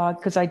to the dog,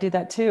 because I do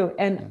that too.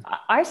 And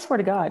I swear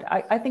to God,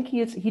 I think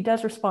he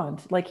does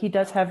respond. Like, he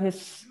does have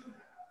his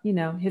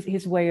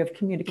way of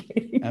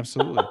communicating.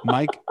 Absolutely.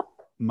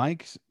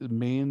 Mike's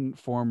main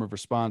form of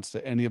response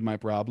to any of my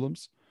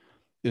problems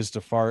is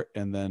to fart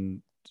and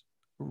then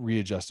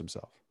readjust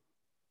himself,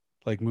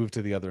 like move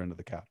to the other end of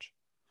the couch.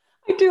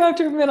 I do have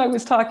to admit, I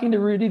was talking to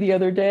Rudy the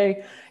other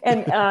day,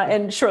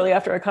 and shortly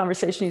after our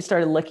conversation, he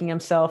started licking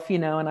himself,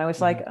 and I was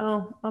like,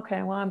 oh,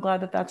 okay, well, I'm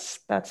glad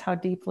that's how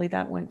deeply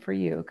that went for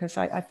you, because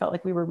I felt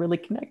like we were really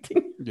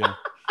connecting. Yeah,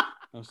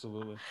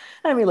 absolutely.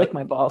 Let me lick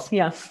my balls.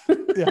 Yeah.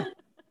 Yeah,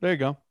 there you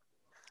go.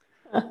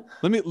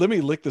 Let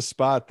me lick the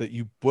spot that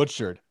you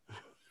butchered.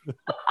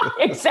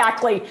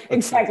 Exactly.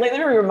 Let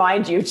me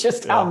remind you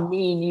just how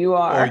mean you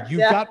are. Or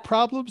got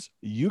problems?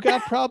 You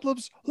got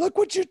problems? Look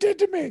what you did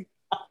to me.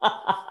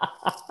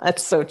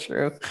 That's so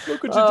true.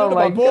 Look what you did to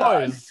my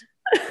boys.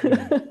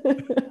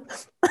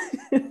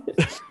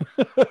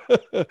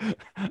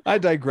 I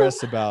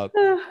digress about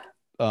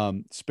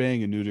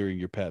spaying and neutering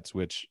your pets,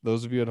 which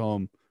those of you at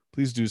home,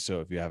 please do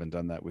so if you haven't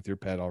done that with your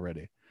pet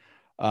already.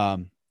 How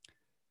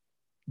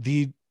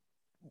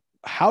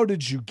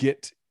did you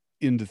get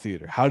into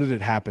theater? How did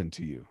it happen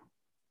to you?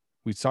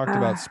 We talked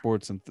about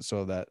sports, and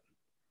so that.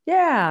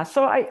 Yeah.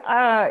 So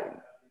I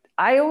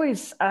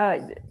always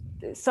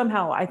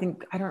somehow, I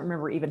think, I don't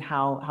remember even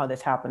how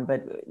this happened,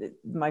 but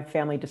my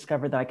family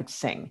discovered that I could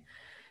sing.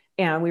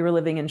 And we were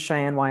living in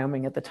Cheyenne,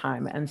 Wyoming at the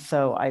time. And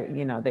so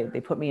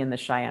they put me in the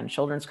Cheyenne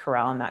Children's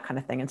Chorale and that kind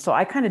of thing. And so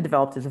I kind of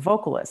developed as a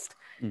vocalist.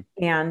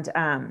 And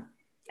then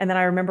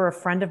I remember a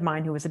friend of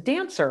mine who was a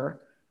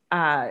dancer.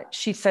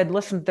 She said,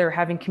 listen, they're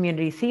having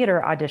community theater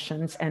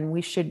auditions, and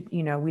we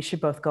should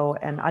both go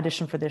and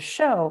audition for this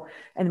show,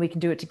 and we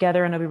can do it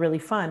together, and it'll be really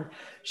fun.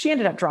 She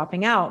ended up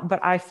dropping out, but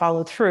I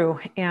followed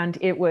through. And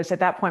it was at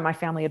that point, my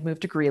family had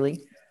moved to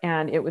Greeley,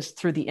 and it was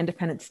through the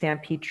Independent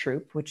Stampede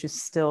Troupe, which is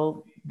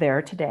still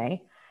there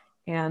today.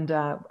 And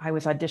I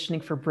was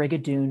auditioning for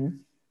Brigadoon.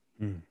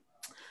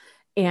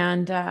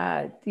 And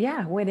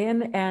went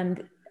in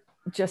and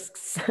just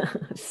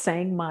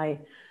sang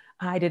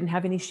I didn't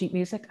have any sheet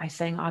music. I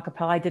sang a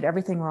cappella. I did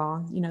everything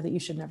wrong, that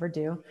you should never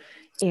do.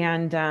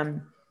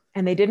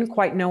 And they didn't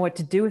quite know what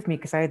to do with me,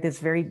 because I had this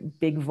very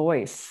big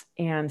voice.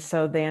 And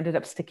so they ended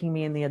up sticking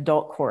me in the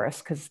adult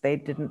chorus, because they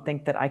didn't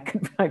think that I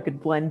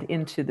could blend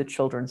into the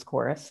children's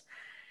chorus.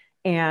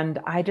 And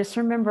I just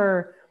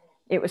remember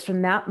it was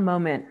from that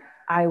moment,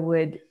 I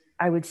would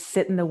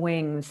sit in the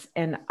wings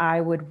and I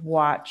would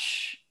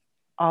watch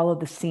all of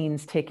the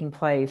scenes taking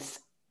place.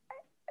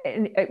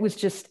 And it was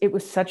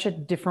such a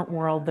different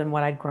world than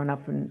what I'd grown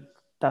up in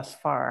thus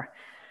far.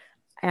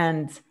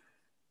 And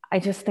I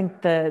just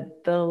think the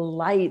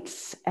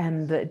lights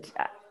and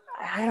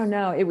I don't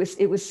know, it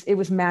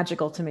was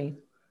magical to me.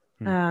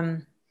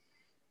 And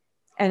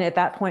at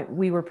that point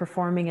we were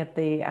performing at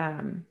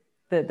the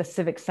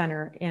Civic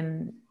Center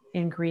in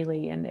in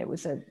Greeley, and it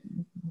was a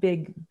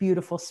big,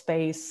 beautiful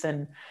space.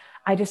 And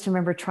I just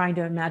remember trying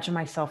to imagine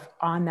myself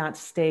on that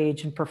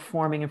stage and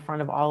performing in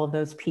front of all of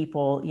those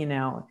people, you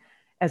know,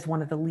 as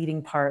one of the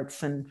leading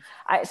parts. And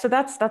so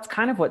that's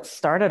kind of what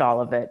started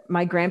all of it.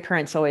 My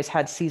grandparents always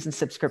had season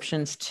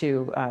subscriptions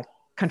to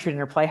Country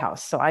Dinner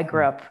Playhouse. So I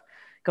grew up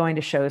going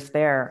to shows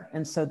there.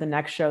 And so the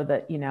next show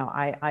that, you know,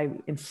 I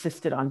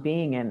insisted on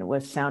being in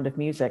was Sound of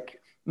Music,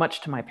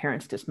 much to my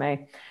parents'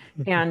 dismay.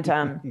 And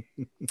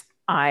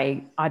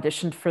I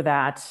auditioned for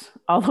that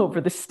all over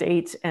the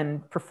state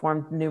and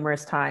performed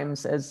numerous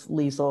times as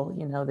Liesl,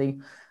 you know,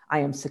 I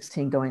am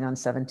 16 going on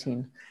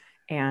 17.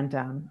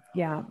 And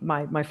yeah,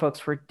 my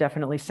folks were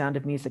definitely Sound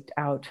of Music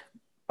out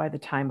by the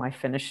time I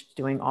finished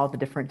doing all the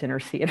different dinner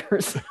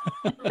theaters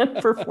and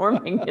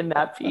performing in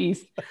that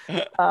piece,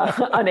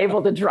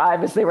 unable to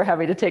drive as they were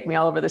having to take me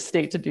all over the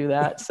state to do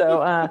that.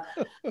 So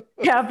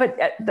yeah, but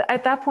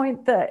at that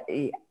point,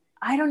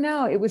 I don't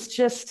know, it was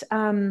just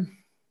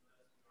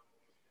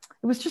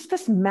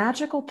this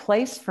magical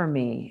place for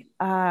me.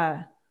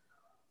 I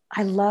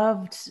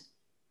loved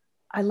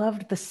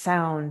the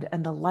sound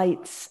and the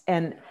lights,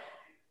 and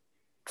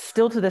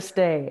still to this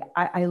day,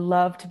 I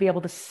love to be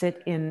able to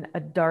sit in a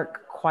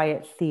dark,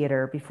 quiet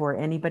theater before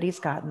anybody's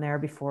gotten there,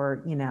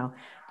 before, you know,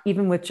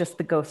 even with just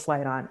the ghost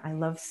light on. I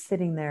love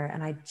sitting there,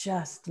 and I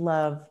just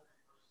love,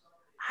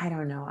 I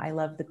don't know, I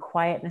love the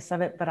quietness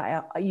of it, but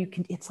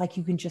it's like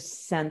you can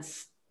just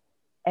sense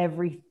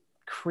every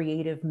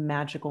creative,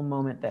 magical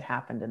moment that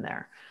happened in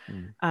there.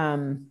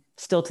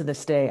 Still to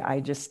this day,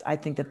 I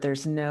think that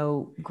there's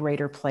no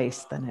greater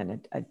place than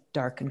in a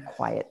dark and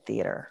quiet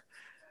theater.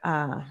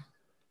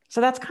 So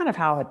that's kind of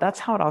how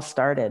it all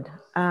started.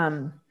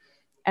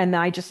 And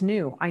I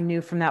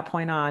knew from that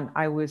point on.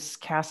 I was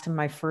cast in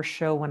my first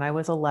show when I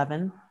was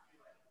 11,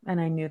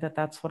 and I knew that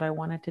that's what I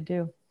wanted to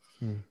do.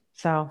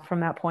 So from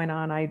that point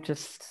on, I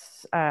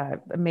just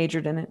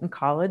majored in it in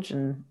college,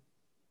 and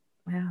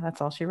yeah,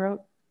 that's all she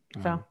wrote.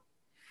 So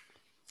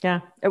yeah,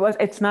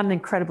 it's not an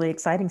incredibly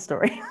exciting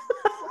story,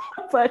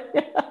 but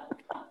yeah.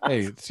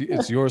 Hey,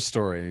 it's your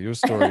story. Your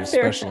story is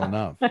special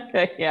enough.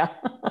 Okay, yeah.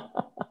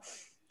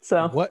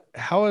 So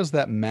how has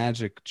that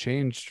magic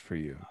changed for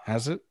you?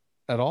 Has it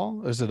at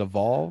all? Has it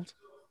evolved?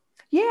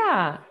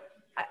 Yeah.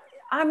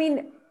 I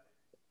mean,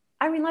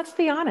 let's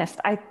be honest.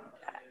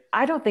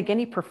 I don't think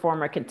any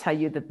performer can tell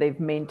you that they've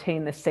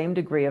maintained the same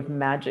degree of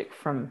magic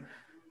from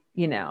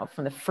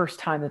the first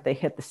time that they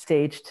hit the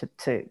stage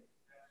to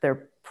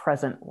their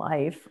present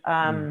life.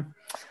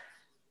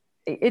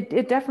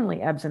 It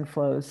definitely ebbs and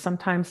flows.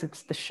 Sometimes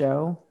it's the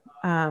show.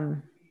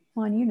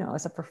 Well, and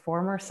as a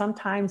performer,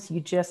 sometimes you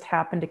just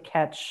happen to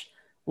catch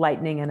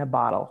lightning in a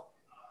bottle.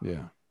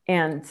 Yeah.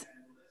 And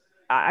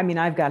I mean,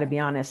 I've got to be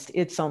honest,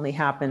 it's only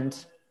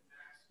happened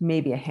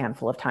maybe a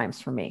handful of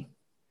times for me,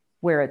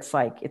 where it's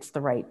like, it's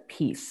the right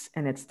piece,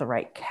 and it's the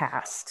right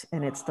cast,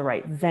 and it's the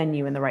right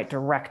venue, and the right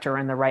director,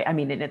 and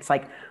and it's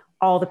like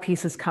all the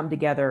pieces come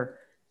together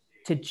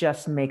to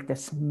just make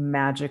this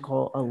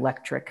magical,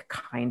 electric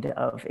kind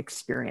of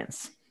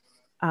experience.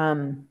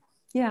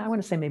 Yeah, I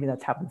want to say maybe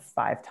that's happened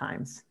 5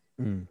 times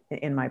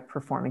in my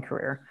performing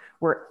career,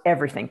 where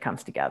everything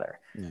comes together.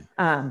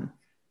 Yeah.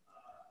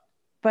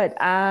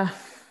 But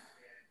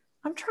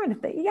I'm trying to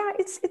think. Yeah,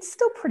 it's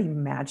still pretty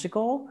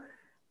magical.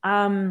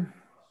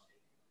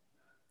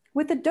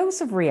 With a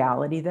dose of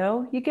reality,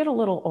 though, you get a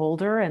little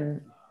older,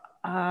 and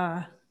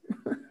I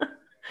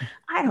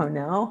don't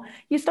know.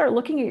 You start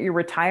looking at your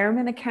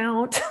retirement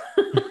account.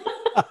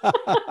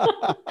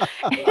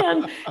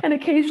 and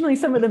occasionally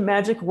some of the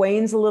magic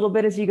wanes a little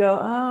bit as you go,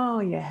 oh,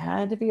 you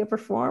had to be a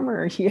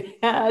performer. You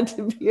had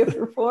to be a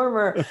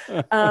performer.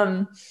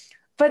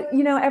 But,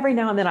 every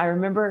now and then I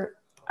remember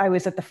I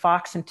was at the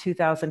Fox in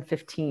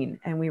 2015,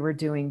 and we were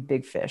doing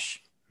Big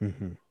Fish.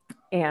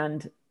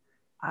 And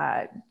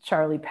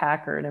Charlie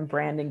Packard and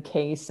Brandon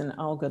Case and,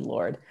 oh, good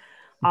Lord,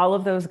 all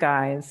of those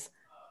guys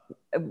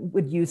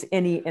would use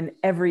any and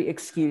every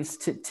excuse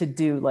to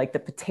do like the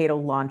potato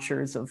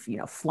launchers of,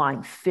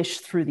 flying fish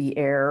through the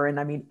air. And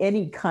I mean,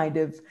 any kind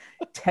of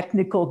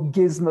technical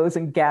gizmos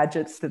and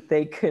gadgets that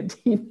they could,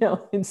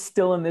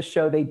 instill in the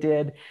show, they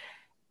did.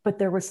 But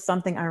there was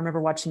something, I remember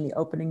watching the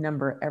opening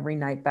number every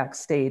night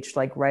backstage,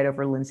 like right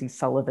over Lindsay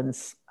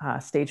Sullivan's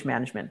stage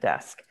management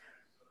desk.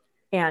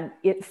 And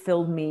it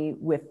filled me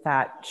with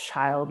that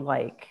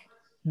childlike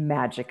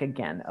magic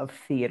again of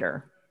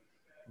theater.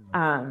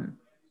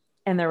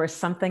 And there was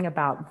something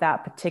about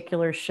that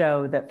particular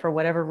show that, for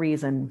whatever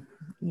reason,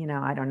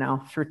 I don't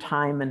know, through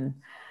time, and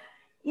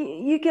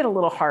you get a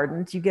little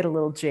hardened, you get a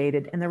little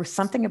jaded. And there was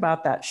something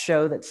about that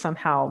show that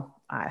somehow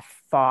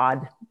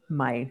thawed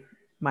my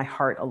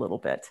heart a little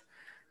bit.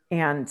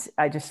 And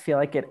I just feel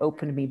like it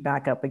opened me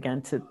back up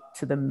again to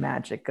the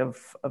magic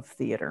of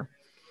theater.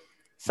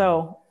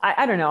 So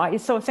I don't know.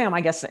 So Sam,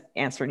 I guess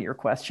answering your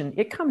question,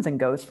 it comes and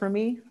goes for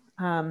me.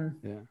 Yeah.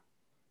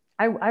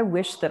 I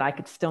wish that I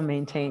could still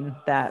maintain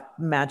that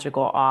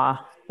magical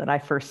awe that I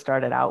first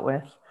started out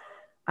with.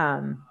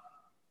 And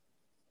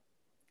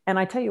And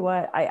I tell you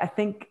what, I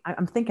think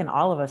I'm thinking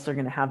all of us are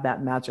going to have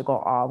that magical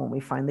awe when we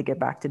finally get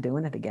back to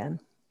doing it again.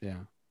 Yeah.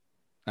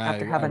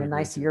 After having a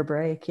nice year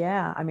break.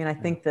 Yeah. I mean, I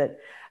think that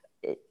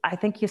I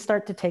think you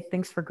start to take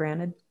things for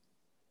granted,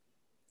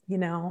 you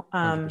know,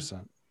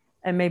 100%.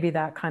 And maybe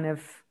that kind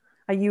of,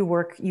 you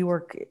work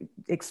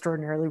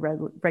extraordinarily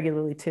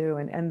regularly too.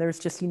 And there's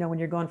just, you know, when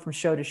you're going from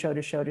show to show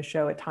to show to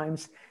show, at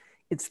times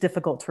it's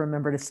difficult to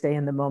remember to stay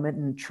in the moment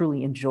and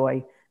truly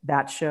enjoy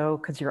that show,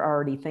 because you're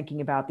already thinking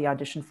about the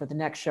audition for the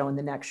next show and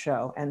the next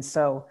show. And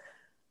so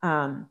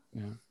I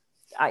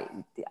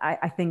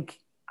think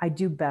I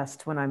do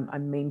best when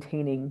I'm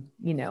maintaining,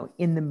 you know,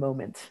 in the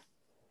moment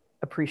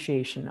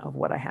appreciation of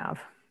what I have.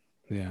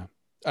 Yeah.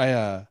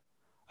 I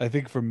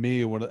think for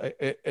me,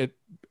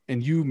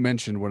 and you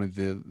mentioned one of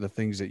the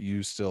things that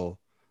you still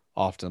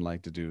often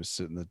like to do is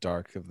sit in the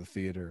dark of the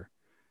theater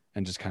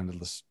and just kind of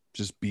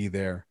just be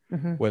there,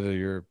 whether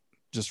you're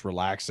just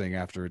relaxing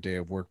after a day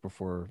of work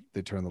before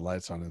they turn the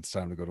lights on and it's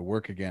time to go to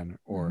work again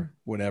or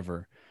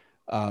whatever.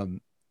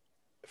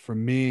 For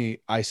me,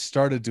 I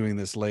started doing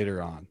this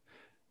later on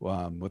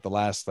with the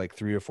last like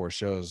 3 or 4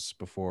 shows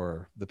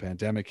before the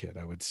pandemic hit.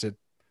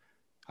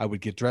 I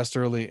would get dressed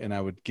early and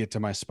I would get to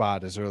my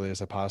spot as early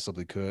as I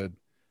possibly could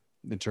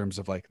in terms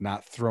of like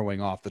not throwing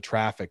off the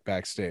traffic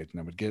backstage. And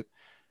I would get,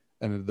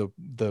 and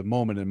the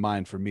moment in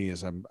mind for me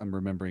is I'm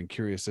remembering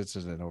Curious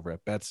Incident over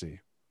at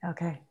Betsy.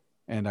 Okay.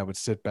 And I would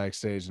sit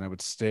backstage and I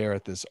would stare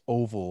at this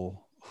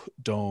oval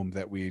dome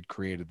that we had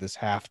created, this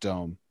half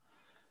dome.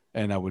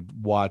 And I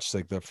would watch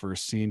like the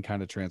first scene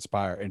kind of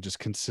transpire and just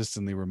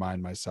consistently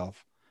remind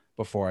myself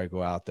before I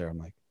go out there, I'm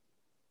like,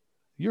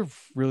 you're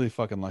really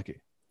fucking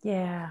lucky.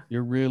 Yeah.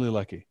 You're really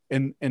lucky.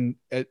 And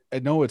I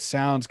know it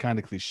sounds kind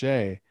of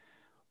cliche,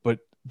 but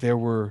there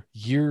were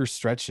year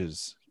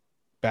stretches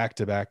back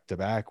to back to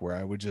back where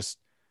I would just,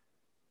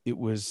 it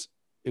was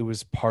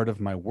part of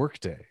my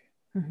workday.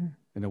 And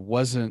it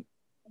wasn't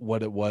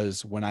what it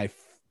was when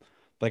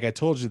like I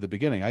told you at the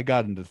beginning, I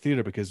got into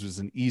theater because it was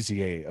an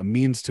easy a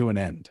means to an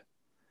end.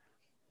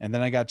 And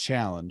then I got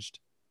challenged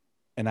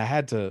and I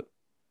had to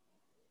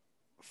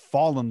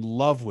fall in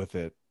love with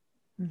it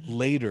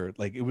later.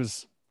 Like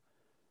it's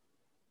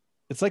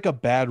like a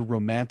bad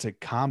romantic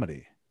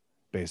comedy,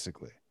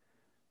 basically.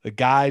 The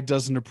guy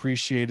doesn't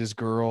appreciate his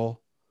girl.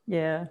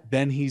 Yeah.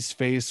 Then he's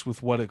faced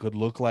with what it could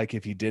look like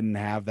if he didn't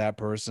have that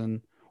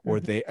person, or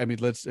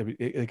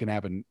it can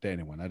happen to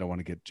anyone. I don't want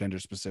to get gender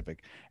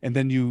specific. And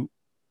then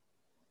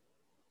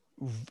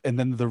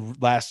the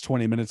last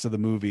 20 minutes of the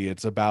movie,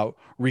 it's about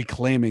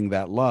reclaiming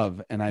that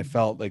love. And I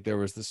felt like there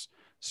was this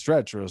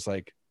stretch where it was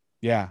like,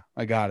 yeah,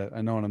 I got it.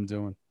 I know what I'm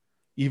doing.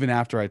 Even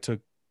after I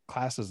took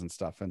classes and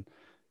stuff. And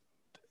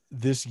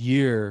this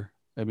year,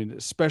 I mean,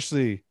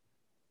 especially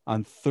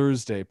on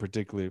Thursday,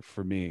 particularly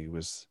for me,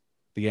 was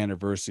the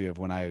anniversary of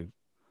when I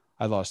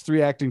lost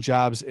 3 acting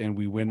jobs and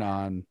we went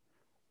on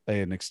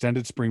an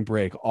extended spring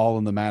break all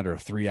in the matter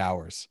of 3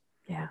 hours.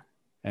 Yeah.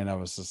 And I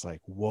was just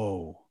like,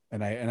 whoa.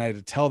 And I had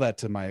to tell that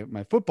to my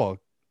football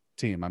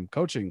team. I'm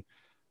coaching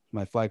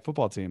my flag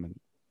football team, and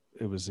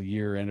it was a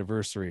year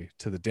anniversary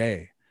to the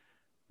day.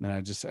 And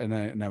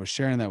I was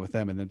sharing that with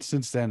them. And then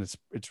since then,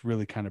 it's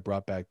really kind of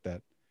brought back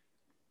that.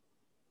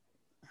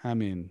 I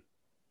mean,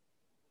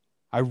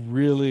 I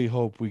really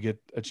hope we get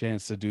a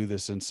chance to do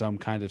this in some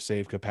kind of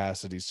safe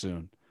capacity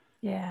soon.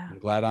 Yeah. I'm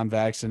glad I'm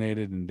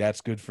vaccinated, and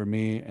that's good for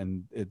me.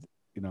 And it,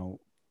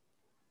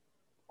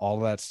 all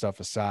of that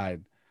stuff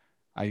aside,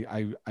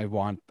 I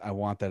want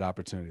that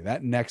opportunity.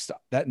 That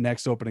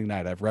next opening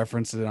night, I've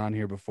referenced it on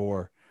here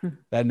before.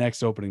 That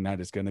next opening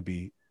night is going to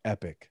be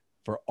epic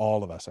for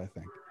all of us, I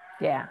think.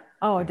 Yeah.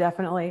 Oh,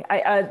 definitely.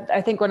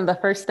 I think one of the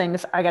first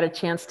things I got a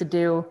chance to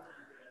do,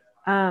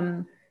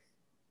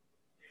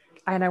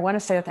 and I want to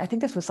say, I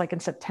think this was like in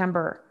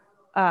September,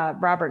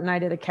 Robert and I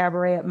did a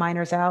cabaret at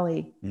Miners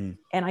Alley. And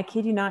I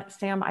kid you not,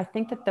 Sam, I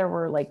think that there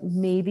were like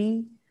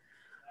maybe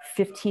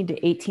 15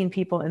 to 18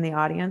 people in the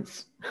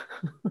audience.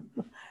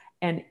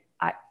 And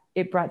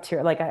it brought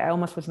tears. Like I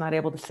almost was not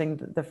able to sing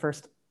the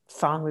first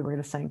song we were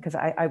going to sing, because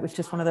I was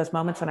just one of those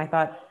moments. And I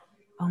thought,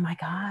 oh my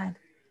God,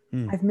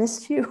 I've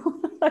missed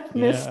you.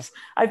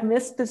 I've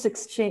missed this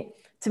exchange.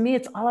 To me,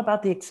 it's all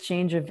about the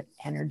exchange of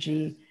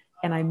energy.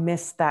 And I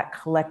miss that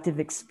collective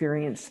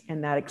experience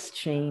and that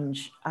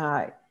exchange,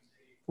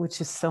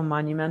 which is so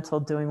monumental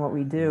doing what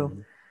we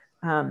do.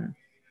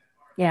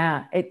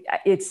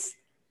 It's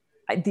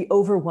the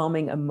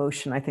overwhelming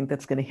emotion, I think,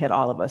 that's going to hit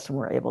all of us when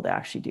we're able to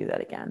actually do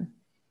that again.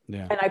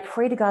 Yeah. And I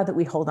pray to God that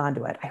we hold on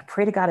to it. I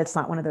pray to God it's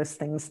not one of those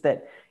things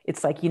that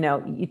it's like,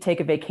 you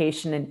take a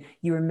vacation and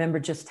you remember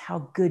just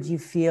how good you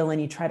feel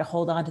and you try to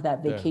hold on to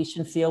that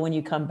vacation feel when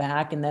you come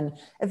back, and then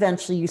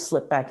eventually you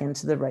slip back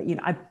into the right.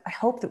 I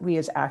hope that we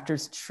as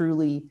actors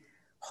truly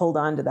hold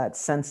on to that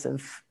sense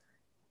of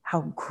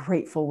how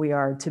grateful we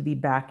are to be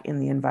back in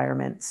the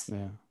environments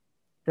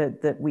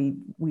that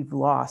we've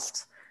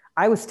lost.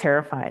 I was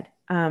terrified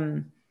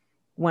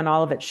when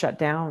all of it shut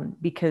down,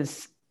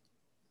 because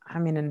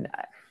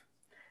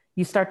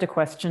you start to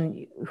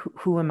question,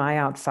 who am I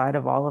outside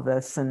of all of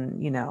this?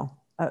 And,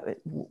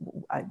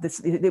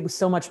 it was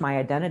so much my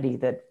identity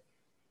that,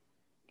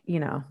 you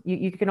know,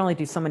 you can only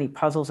do so many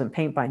puzzles and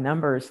paint by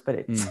numbers, but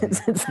it's,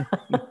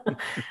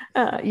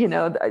 you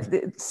know,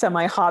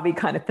 semi-hobby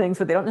kind of things,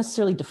 but they don't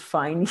necessarily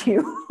define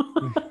you.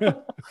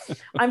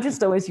 I'm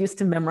just always used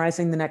to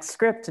memorizing the next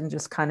script and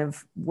just kind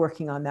of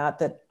working on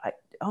that,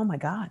 oh my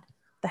God,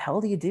 the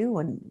hell do you do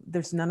when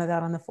there's none of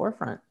that on the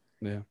forefront?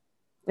 Yeah.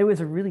 It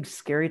was a really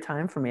scary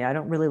time for me. I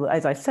don't really,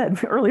 as I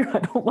said earlier, I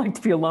don't like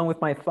to be alone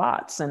with my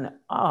thoughts. And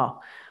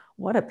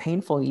what a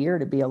painful year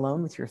to be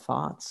alone with your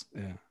thoughts.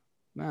 Yeah.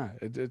 Nah,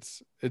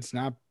 it's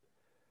not.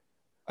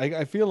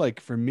 I feel like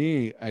for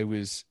me,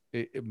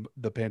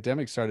 the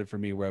pandemic started for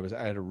me where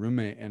I had a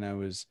roommate, and I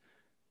was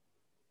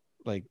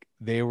like,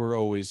 they were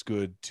always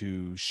good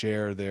to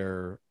share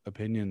their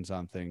opinions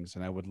on things,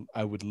 and I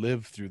would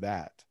live through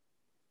that.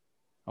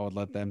 I would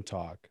let them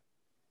talk.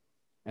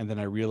 And then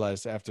I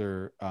realized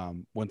after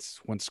once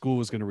school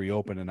was going to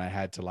reopen and I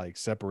had to like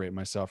separate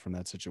myself from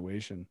that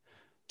situation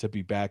to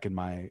be back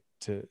in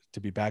to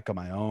be back on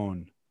my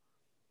own.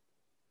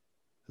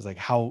 It's like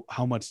how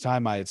much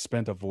time I had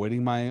spent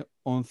avoiding my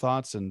own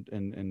thoughts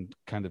and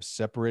kind of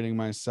separating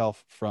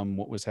myself from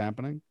what was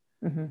happening.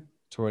 Mm-hmm.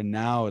 To where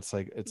now it's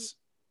like it's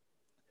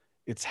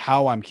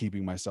how I'm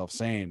keeping myself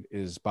sane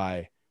is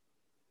by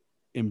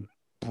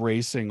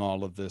embracing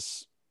all of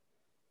this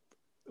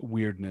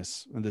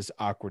weirdness and this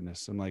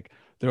awkwardness. And like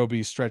there'll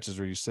be stretches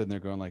where you're sitting there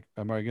going like,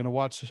 am I gonna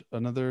watch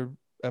another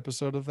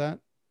episode of that?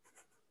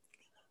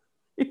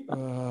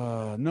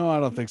 No, I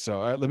don't think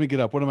so. All right, let me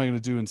get up. What am I gonna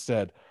do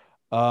instead?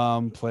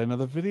 Play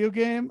another video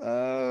game?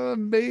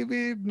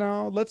 Maybe.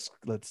 No, let's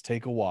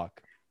take a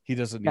walk. He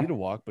doesn't need a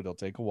walk, but he'll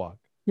take a walk.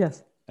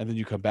 Yes. And then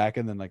you come back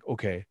and then like,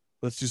 okay,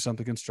 let's do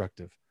something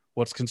constructive.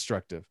 What's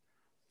constructive?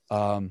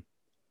 I'm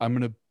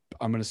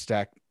gonna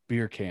stack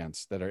beer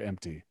cans that are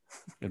empty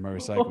in my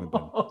recycling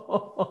bin,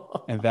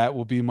 and that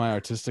will be my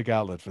artistic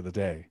outlet for the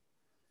day.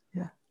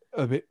 Yeah.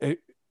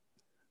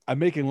 I'm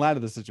making light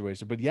of the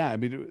situation, but yeah, I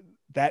mean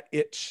that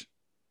itch,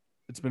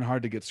 it's been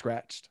hard to get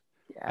scratched.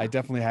 Yeah. I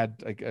definitely had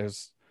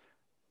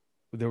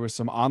there were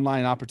some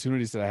online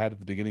opportunities that I had at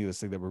the beginning of this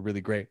thing that were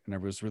really great, and I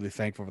was really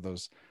thankful for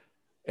those.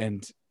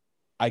 And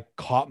I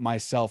caught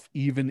myself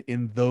even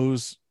in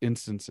those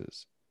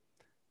instances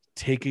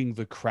taking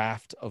the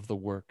craft of the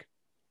work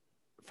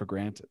for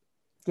granted.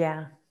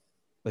 Yeah.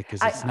 Like,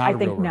 because it's not a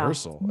real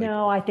rehearsal.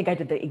 No, I think I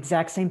did the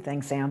exact same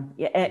thing, Sam.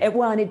 Yeah. And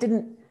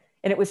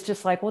it was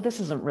just like, well,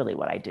 this isn't really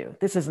what I do.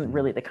 This isn't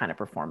really the kind of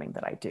performing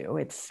that I do.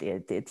 It's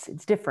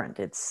different.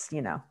 It's,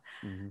 you know,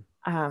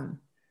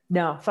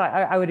 no, so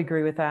I would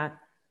agree with that.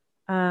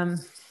 I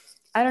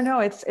don't know.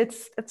 It's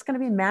going to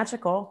be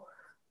magical.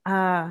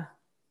 But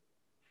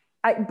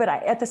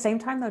at the same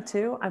time though,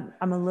 too,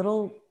 I'm a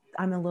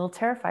little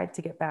terrified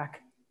to get back.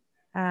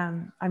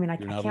 I mean,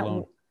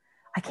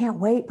 I can't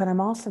wait, but I'm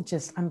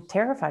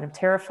terrified. I'm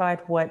terrified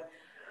what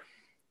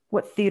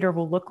theater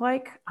will look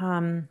like.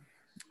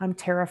 I'm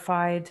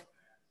terrified.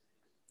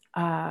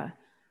 I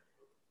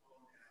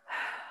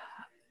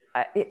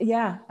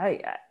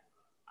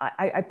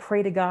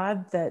pray to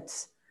God that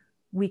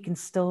we can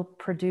still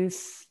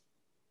produce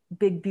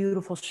big,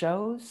 beautiful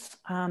shows.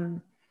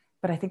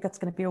 But I think that's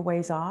going to be a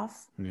ways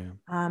off. Yeah.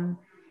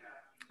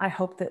 I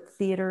hope that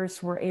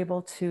theaters were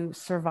able to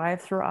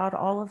survive throughout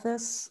all of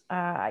this.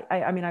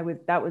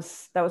 That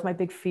was my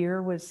big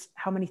fear, was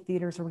how many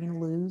theaters are we going to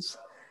lose?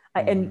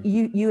 And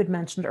you had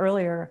mentioned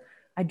earlier,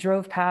 I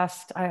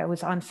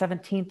was on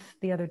 17th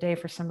the other day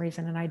for some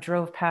reason, and I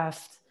drove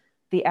past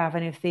the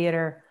Avenue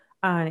Theater,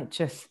 and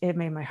it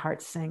made my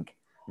heart sink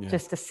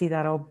just to see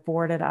that all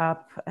boarded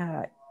up.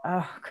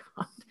 Oh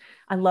God,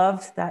 I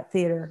loved that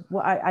theater.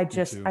 Well, I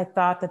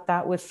thought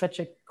that was such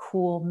a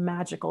cool,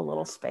 magical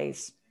little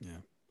space. Yeah.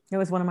 It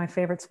was one of my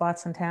favorite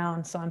spots in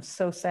town. So I'm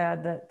so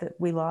sad that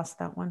we lost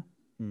that one.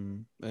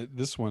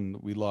 This one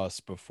we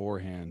lost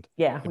beforehand.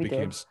 Yeah, we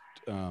did.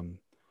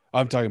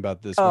 I'm talking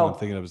about this one. I'm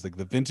thinking it was like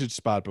the Vintage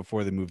spot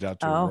before they moved out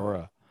to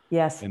Aurora.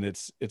 Yes. And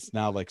it's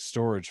now like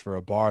storage for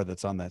a bar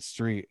that's on that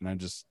street. And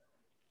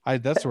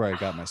that's where I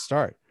got my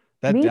start.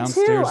 That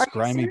downstairs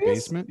grimy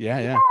basement. Yeah.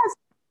 Yeah. Yes.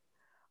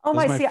 Oh,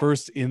 that was my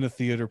first in the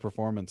theater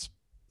performance.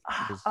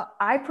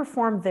 I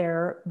performed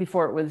there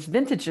before it was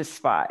Vintage's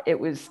spot. It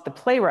was the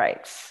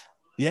Playwrights.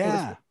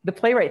 Yeah. The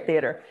Playwright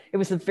Theater. It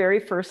was the very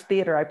first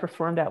theater I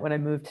performed at when I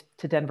moved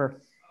to Denver.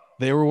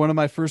 They were one of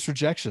my first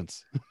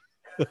rejections.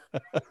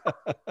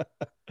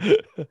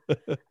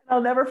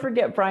 I'll never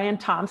forget Brian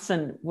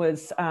Thompson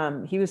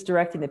he was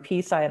directing the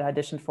piece I had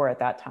auditioned for at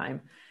that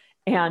time.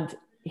 And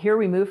here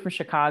we moved from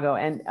Chicago,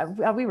 and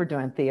we were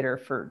doing theater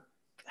for,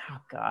 oh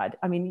God,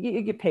 I mean,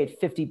 you get paid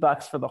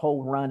 $50 for the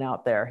whole run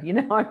out there. You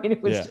know, I mean,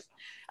 it was just,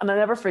 and I'll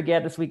never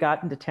forget as we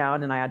got into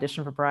town and I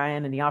auditioned for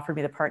Brian, and he offered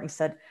me the part, and he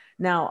said,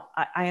 now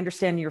I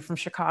understand you're from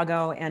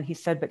Chicago. And he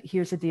said, but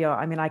here's the deal.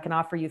 I mean, I can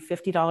offer you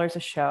 $50 a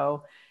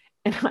show.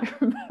 And I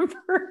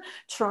remember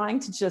trying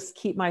to just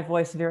keep my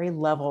voice very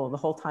level the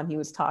whole time he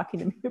was talking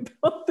to me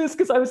about this,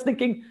 because I was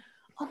thinking,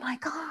 oh my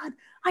God,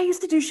 I used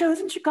to do shows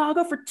in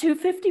Chicago for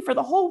 $250 for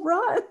the whole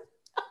run.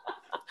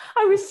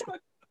 I was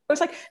so was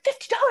like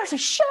 $50 a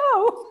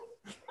show.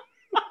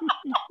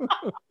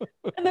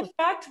 And the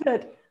fact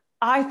that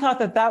I thought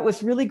that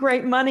was really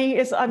great money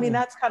is, I mean,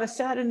 that's kind of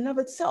sad in and of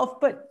itself,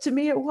 but to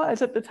me it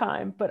was at the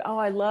time. But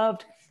I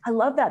loved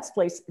that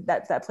place,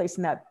 that place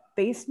in that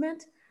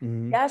basement.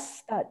 Mm-hmm.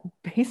 Yes, that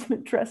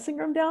basement dressing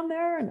room down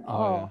there. And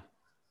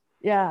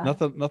yeah.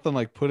 Nothing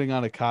like putting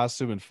on a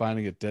costume and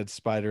finding a dead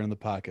spider in the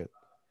pocket.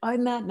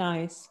 Isn't that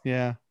nice?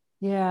 Yeah.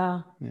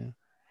 Yeah. Yeah.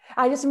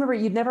 I just remember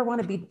you'd never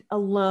want to be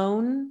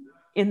alone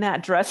in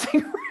that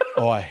dressing room.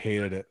 Oh, I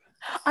hated it.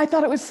 I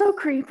thought it was so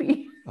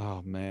creepy.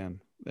 Oh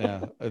man.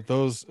 Yeah. If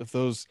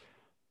those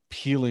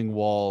peeling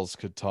walls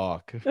could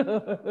talk.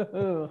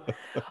 Oh,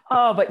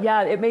 but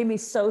yeah, it made me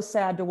so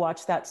sad to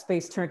watch that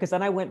space turn, because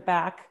then I went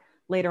back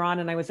later on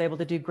and I was able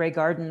to do Grey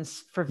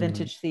Gardens for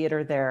Vintage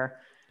Theater there.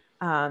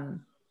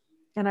 And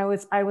I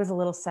was a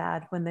little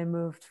sad when they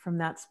moved from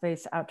that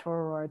space out to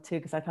Aurora too,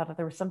 because I thought that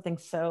there was something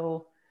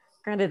so,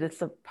 granted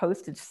it's a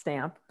postage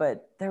stamp,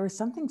 but there was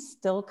something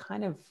still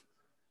kind of,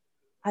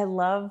 I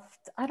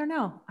don't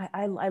know.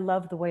 I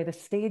loved the way the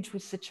stage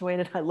was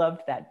situated. I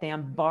loved that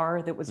damn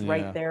bar that was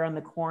right there on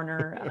the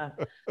corner.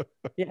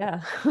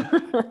 Yeah.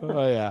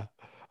 Oh yeah.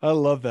 I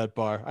love that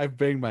bar. I've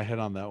banged my head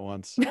on that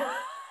once.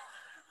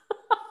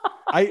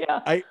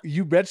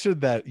 You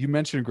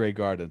mentioned Grey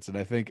Gardens, and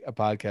I think a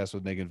podcast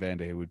with Megan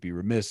Vandehay would be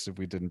remiss if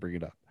we didn't bring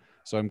it up.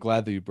 So I'm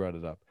glad that you brought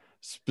it up.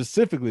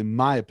 Specifically,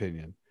 my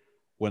opinion,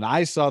 when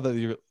I saw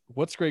that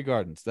what's Grey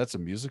Gardens? That's a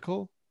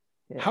musical?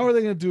 Yeah. How are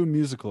they going to do a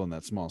musical in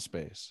that small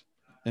space?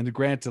 And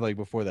granted, like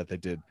before that, they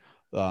did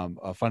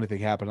a funny thing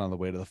happened on the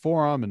way to the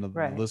Forum, and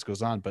the list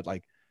goes on. But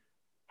like,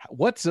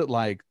 what's it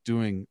like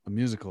doing a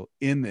musical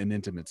in an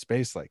intimate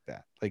space like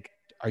that? Like,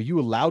 are you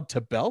allowed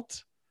to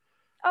belt?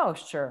 Oh,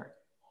 sure.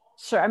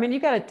 I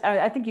mean,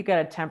 I think you got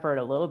to temper it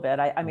a little bit.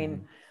 I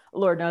mean,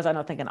 Lord knows, I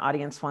don't think an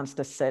audience wants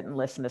to sit and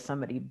listen to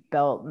somebody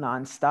belt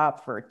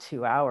nonstop for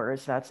 2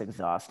 hours. That's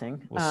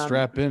exhausting. Well,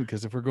 strap in,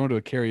 because if we're going to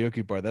a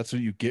karaoke bar, that's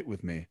what you get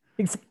with me.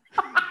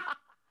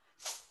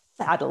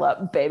 Saddle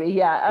up, baby.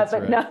 Yeah.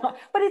 But no,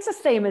 but it's the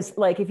same as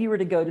like, if you were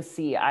to go to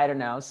see, I don't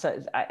know.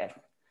 So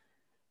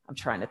I'm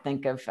trying to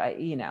think of,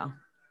 having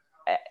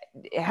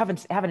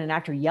an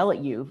actor yell at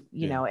you,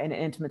 you know, in an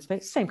intimate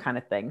space, same kind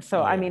of thing.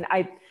 So, I mean,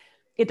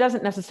 it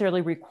doesn't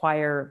necessarily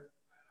require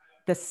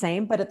the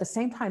same, but at the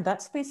same time,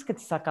 that space could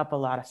suck up a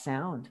lot of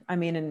sound. I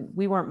mean, and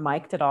we weren't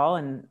mic'd at all.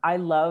 And I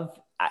love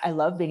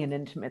being in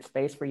an intimate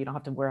space where you don't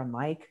have to wear a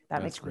mic.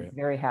 That makes me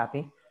very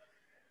happy.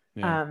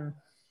 Yeah.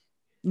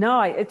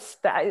 No,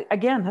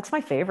 again, that's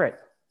my favorite.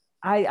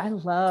 I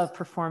love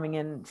performing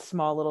in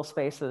small little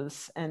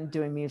spaces and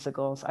doing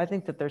musicals. I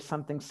think that there's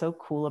something so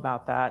cool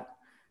about that.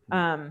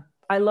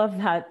 I love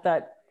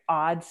that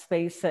odd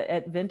space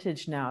at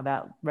Vintage now,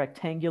 that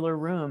rectangular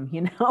room,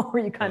 you know,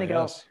 where you kind of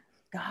go,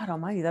 God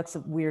almighty, that's a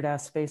weird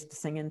ass space to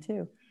sing in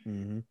too.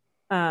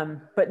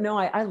 But no,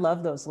 I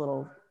love those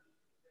little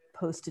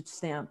postage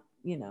stamp,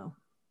 you know,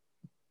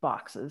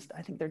 boxes.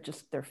 I think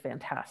they're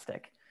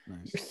fantastic.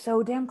 Nice. You're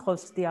so damn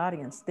close to the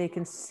audience. They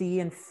can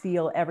see and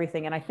feel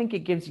everything. And I think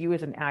it gives you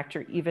as an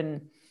actor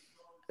even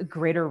a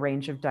greater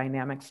range of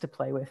dynamics to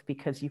play with,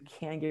 because you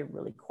can get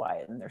really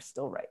quiet and they're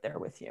still right there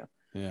with you.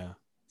 Yeah,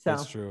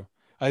 that's true.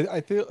 I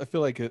feel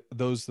like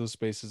those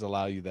spaces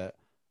allow you that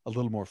a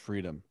little more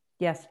freedom.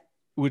 Yes.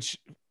 Which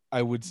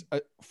I would,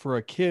 for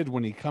a kid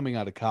when he coming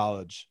out of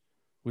college,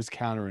 was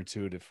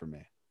counterintuitive for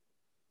me.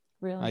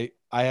 Really?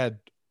 I had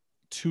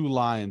 2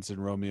 lines in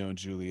Romeo and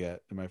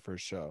Juliet in my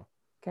first show.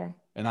 Okay.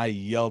 And I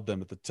yelled them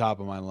at the top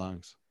of my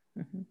lungs.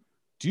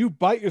 Do you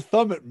bite your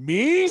thumb at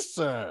me,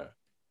 sir?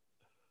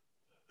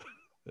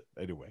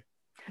 Anyway.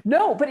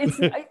 No, but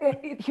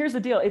here's the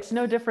deal. It's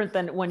no different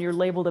than when you're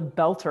labeled a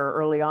belter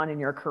early on in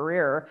your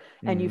career,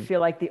 and you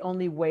feel like the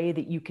only way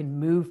that you can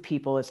move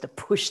people is to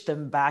push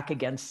them back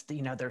against,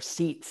 you know, their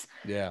seats.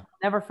 Yeah. I'll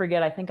never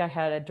forget. I think I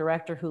had a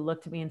director who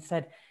looked at me and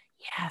said,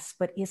 yes,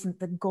 but isn't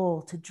the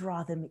goal to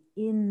draw them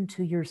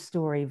into your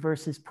story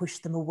versus push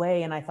them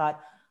away? And I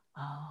thought,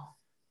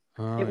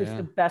 it was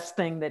the best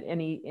thing that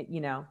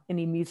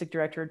any music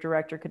director or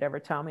director could ever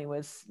tell me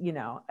was, you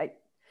know,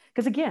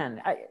 because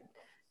again,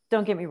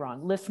 don't get me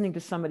wrong, listening to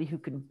somebody who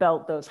can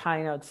belt those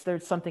high notes,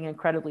 there's something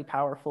incredibly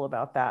powerful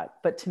about that.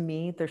 But to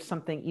me, there's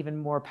something even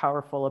more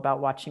powerful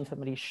about watching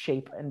somebody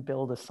shape and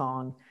build a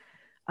song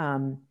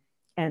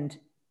and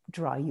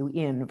draw you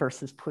in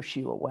versus push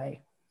you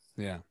away.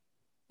 Yeah,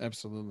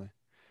 absolutely.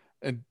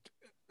 And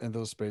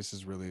those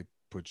spaces really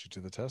put you to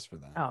the test for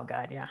that. Oh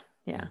God, yeah.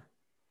 Yeah.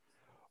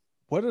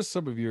 What are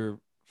some of your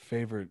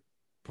favorite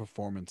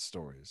performance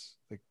stories?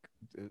 Like,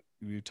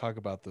 you talk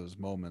about those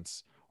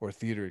moments or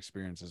theater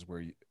experiences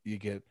where you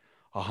get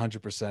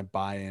 100%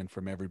 buy-in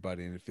from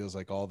everybody and it feels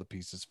like all the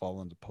pieces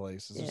fall into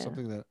place. Is there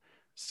something that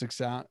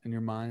sticks out in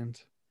your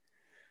mind?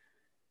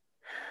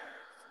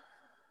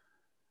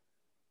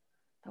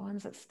 The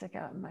ones that stick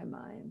out in my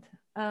mind.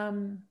 I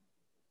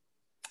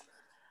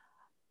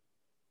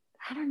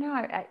don't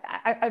know.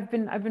 I've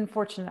been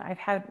fortunate.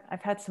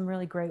 I've had some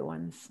really great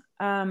ones.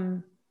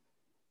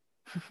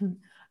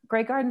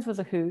 Grey Gardens was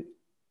a hoot.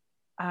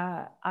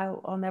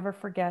 I'll never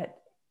forget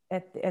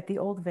at the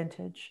old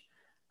Vintage.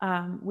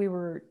 We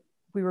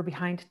were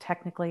behind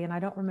technically, and I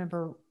don't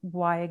remember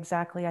why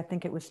exactly. I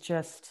think it was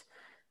just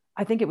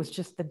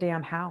the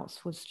damn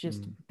house was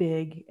just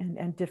big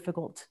and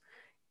difficult,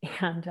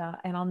 and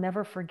I'll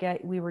never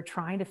forget. We were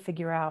trying to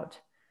figure out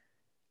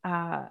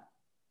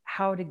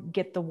how to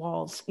get the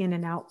walls in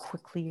and out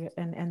quickly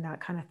and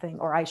that kind of thing.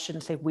 Or I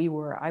shouldn't say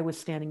I was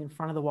standing in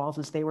front of the walls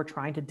as they were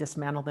trying to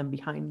dismantle them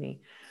behind me.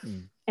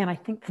 And I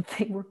think that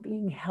they were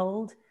being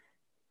held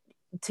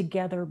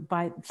together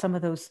by some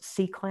of those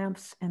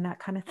C-clamps and that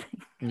kind of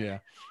thing. Yeah.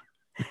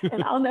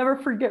 And I'll never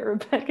forget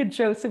Rebecca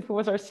Joseph, who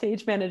was our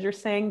stage manager,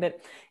 saying that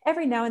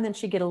every now and then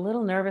she'd get a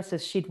little nervous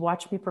as she'd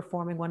watch me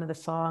performing one of the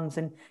songs,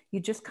 and you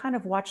just kind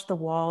of watch the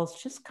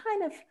walls just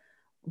kind of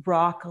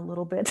rock a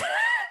little bit.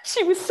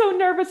 She was so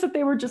nervous that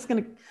they were just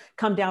going to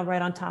come down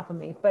right on top of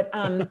me. But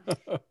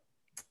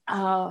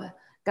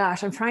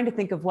gosh, I'm trying to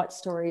think of what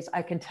stories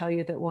I can tell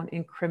you that won't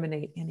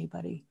incriminate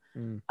anybody.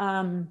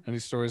 Any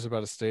stories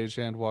about a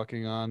stagehand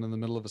walking on in the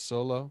middle of a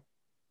solo?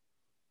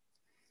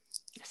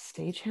 A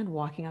stagehand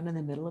walking on in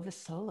the middle of a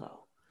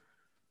solo.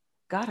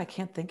 God, I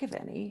can't think of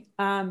any.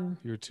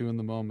 You're too in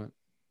the moment.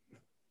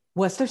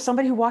 Was there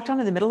somebody who walked on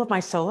in the middle of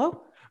my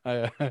solo?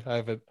 I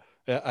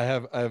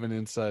have an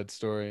inside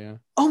story. Yeah.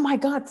 Oh my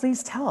God,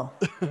 please tell.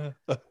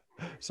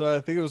 So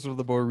I think it was one of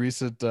the more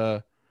recent,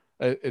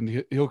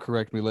 and he'll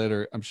correct me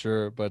later, I'm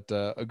sure, but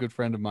a good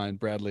friend of mine,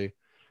 Bradley,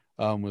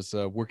 was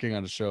working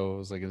on a show. It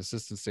was like an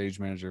assistant stage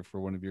manager for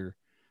one of your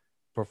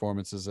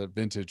performances at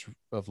Vintage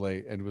of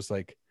late, and it was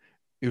like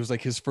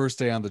his first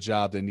day on the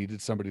job. They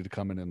needed somebody to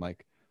come in and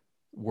like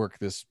work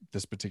this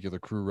particular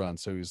crew run.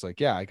 So he was like,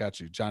 "Yeah, I got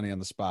you, Johnny on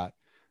the spot,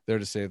 there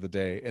to save the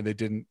day." And they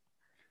didn't.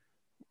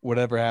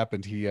 Whatever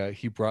happened,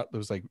 he brought. It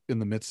was like in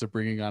the midst of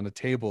bringing on a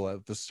table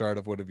at the start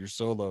of one of your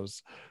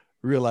solos,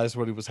 realized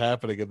what was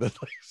happening, and then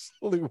like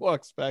slowly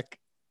walks back.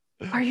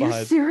 Are you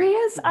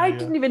serious? Yeah. I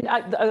didn't even.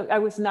 I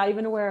was not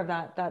even aware of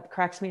that. That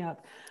cracks me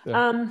up.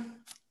 Yeah.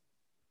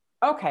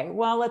 Okay,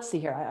 well, let's see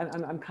here.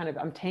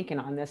 I'm tanking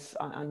on this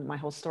on my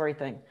whole story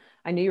thing.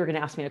 I knew you were going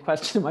to ask me a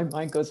question, and my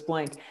mind goes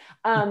blank.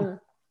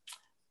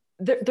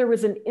 There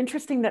was an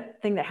interesting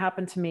thing that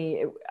happened to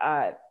me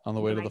on the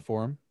way to the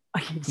forum.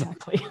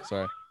 Exactly.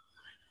 Sorry.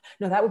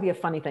 No, that would be a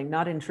funny thing,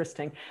 not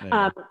interesting.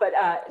 Yeah. But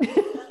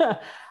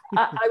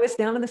I was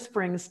down in the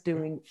Springs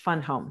doing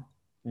Fun Home,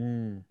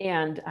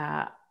 and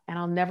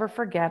I'll never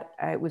forget.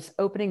 It was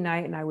opening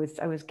night, and I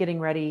was getting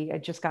ready. I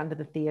just got into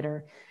the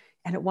theater,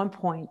 and at one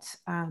point,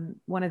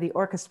 one of the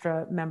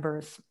orchestra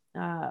members,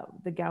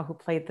 the gal who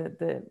played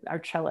our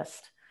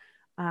cellist,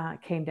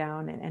 came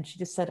down, and she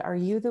just said, "Are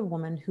you the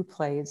woman who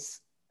plays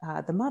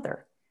the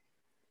mother?"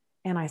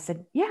 And I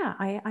said, "Yeah,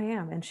 I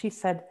am." And she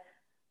said,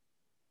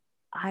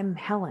 "I'm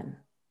Helen."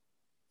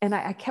 And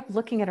I kept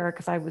looking at her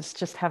because I was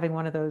just having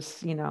one of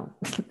those,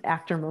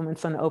 actor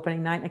moments on the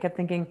opening night. And I kept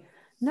thinking,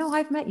 "No,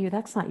 I've met you.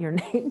 That's not your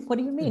name. What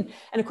do you mean?"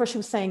 And of course she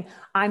was saying,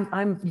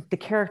 I'm the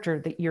character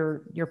that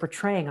you're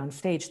portraying on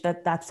stage.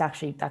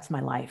 That's my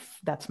life.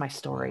 That's my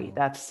story.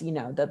 That's,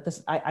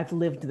 I've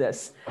lived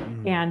this.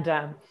 And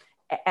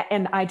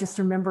I just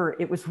remember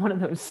it was one of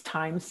those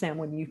times, Sam,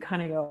 when you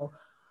kind of go,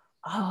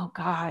 oh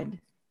God,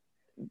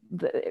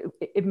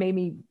 it made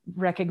me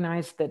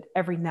recognize that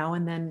every now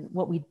and then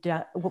what we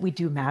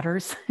do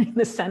matters, in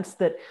the sense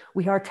that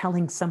we are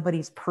telling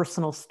somebody's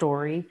personal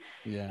story.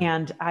 Yeah.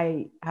 And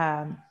I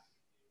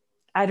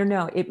don't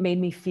know, it made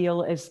me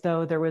feel as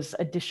though there was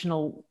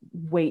additional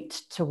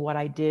weight to what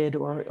I did,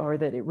 or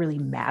that it really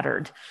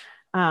mattered.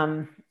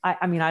 I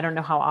mean, I don't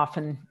know how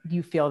often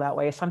you feel that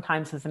way.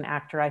 Sometimes as an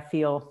actor, I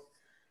feel,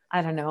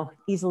 I don't know,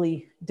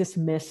 easily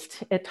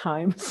dismissed at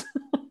times.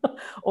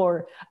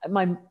 Or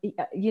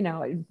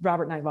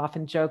Robert and I have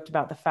often joked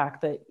about the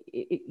fact that,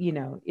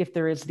 if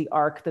there is the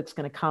ark that's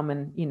going to come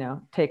and,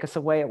 take us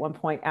away at one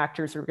point,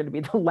 actors are going to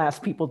be the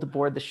last people to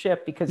board the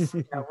ship, because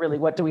really,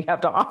 what do we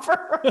have to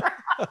offer?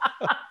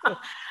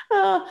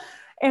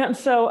 And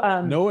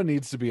so no one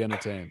needs to be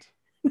entertained.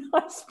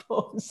 I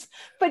suppose.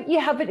 But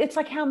it's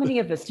like, how many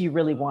of us do you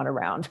really want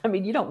around? I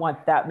mean, you don't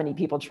want that many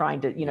people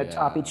trying to,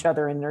 top each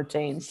other and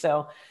entertain.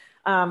 So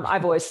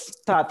I've always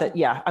thought that,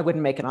 I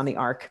wouldn't make it on the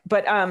ark.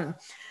 But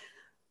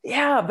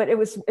but it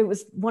was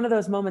one of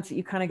those moments that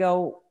you kind of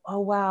go, oh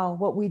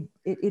wow,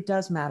 it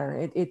does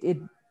matter.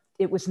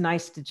 It was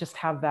nice to just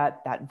have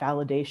that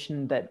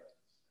validation that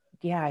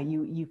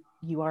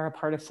you are a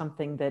part of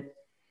something that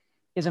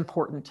is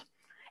important.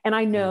 And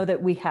I know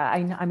that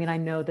I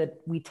know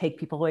that we take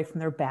people away from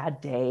their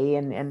bad day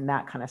and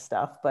that kind of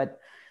stuff, but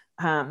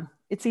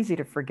it's easy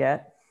to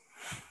forget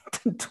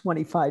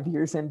 25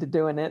 years into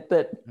doing it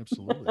that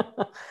absolutely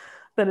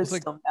that it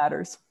still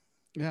matters.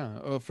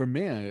 Yeah. For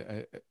me,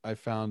 I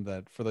found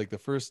that for like the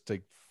first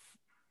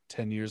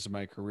 10 years of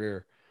my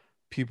career,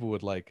 people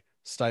would like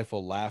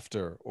stifle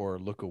laughter or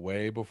look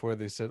away before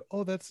they said,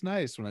 "Oh, that's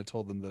nice," when I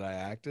told them that I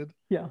acted.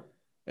 Yeah.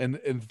 And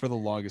for the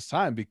longest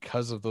time,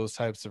 because of those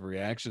types of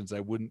reactions, I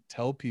wouldn't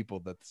tell people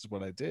that this is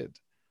what I did.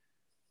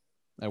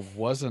 I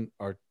wasn't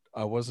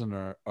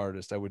an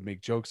artist. I would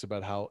make jokes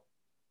about how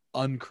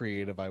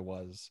uncreative I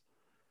was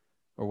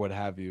or what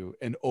have you,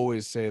 and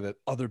always say that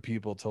other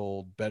people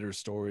told better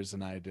stories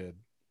than I did.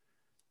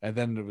 And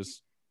then it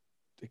was,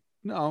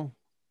 no,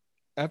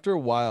 after a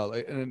while,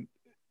 and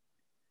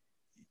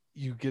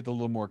you get a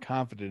little more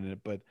confident in it,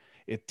 but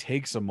it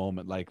takes a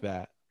moment like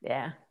that.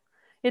 Yeah,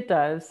 it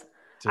does.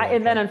 Like,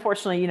 and then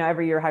unfortunately,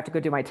 every year I have to go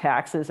do my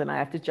taxes and I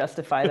have to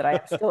justify that I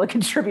am still a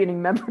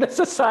contributing member to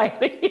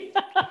society.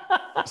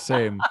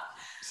 Same.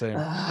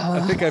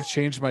 I think I've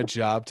changed my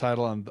job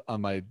title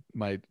on my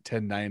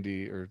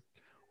 1090 or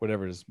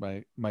whatever it is,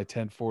 my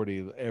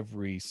 1040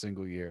 every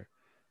single year.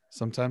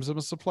 Sometimes I'm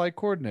a supply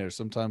coordinator.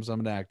 Sometimes I'm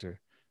an actor.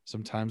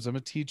 Sometimes I'm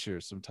a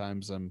teacher.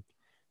 Sometimes I'm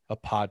a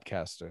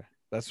podcaster.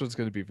 That's what it's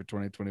going to be for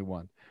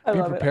 2021.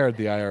 Be prepared,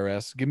 the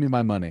IRS. Give me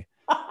my money.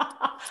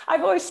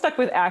 I've always stuck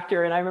with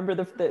actor. And I remember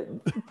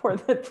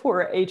the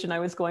poor agent I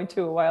was going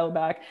to a while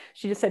back.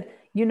 She just said,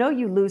 you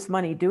lose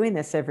money doing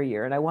this every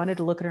year. And I wanted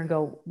to look at her and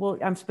go, well,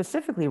 I'm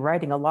specifically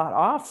writing a lot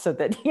off so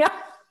that, yeah.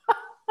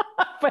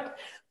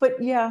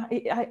 but yeah,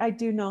 I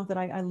do know that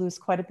I lose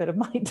quite a bit of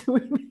money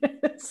doing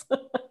this.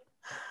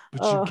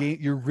 But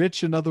you're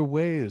rich in other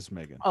ways,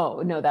 Megan.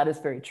 Oh, no, that is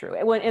very true.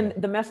 And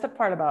the messed up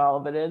part about all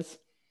of it is,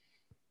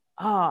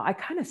 I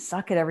kind of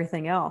suck at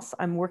everything else.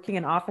 I'm working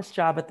an office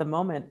job at the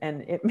moment,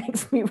 and it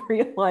makes me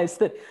realize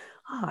that,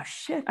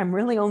 shit, I'm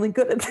really only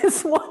good at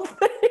this one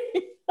thing.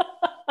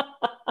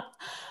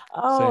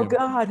 Same.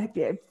 God,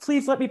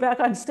 please let me back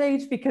on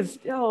stage because,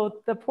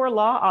 the poor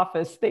law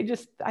office,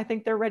 I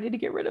think they're ready to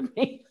get rid of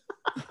me.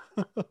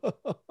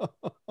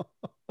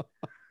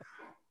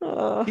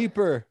 Keep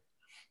her.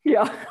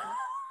 Yeah.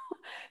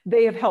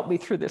 They have helped me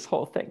through this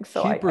whole thing.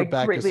 So I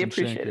greatly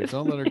appreciate it.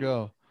 Don't let her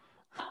go.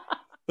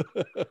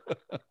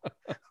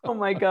 Oh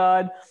my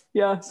God.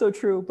 Yeah, so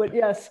true. But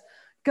yes,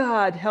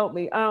 God help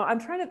me. I'm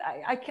trying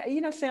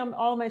to, Sam,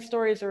 all my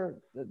stories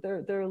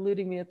they're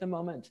eluding me at the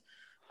moment.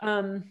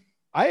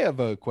 I have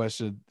a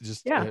question.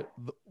 Just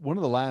one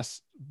of the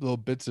last little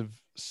bits of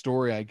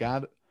story I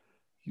got.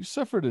 You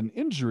suffered an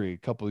injury a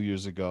couple of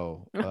years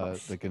ago,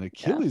 like an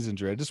Achilles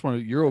injury. I just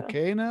wanted, you're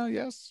okay now?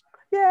 Yes.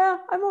 Yeah,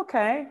 I'm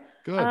okay.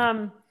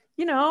 Good.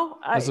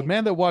 As a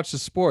man that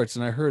watches sports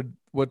and I heard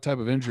what type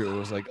of injury it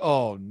was, like,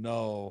 oh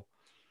no.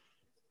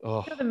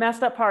 Oh. The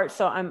messed up part.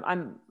 So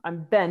I'm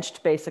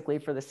benched basically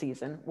for the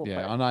season.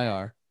 On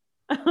IR.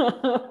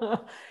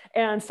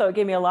 And so it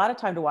gave me a lot of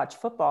time to watch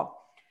football.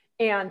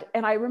 And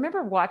I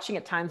remember watching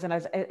at times, and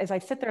as I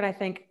sit there and I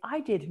think, I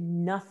did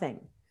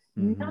nothing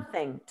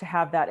to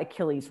have that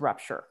Achilles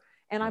rupture.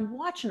 And I'm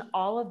watching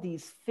all of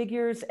these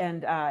figures,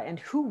 and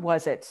who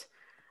was it?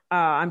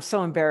 I'm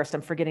so embarrassed.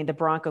 I'm forgetting the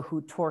Bronco who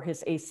tore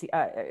his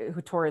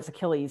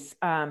Achilles.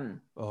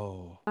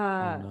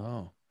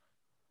 No.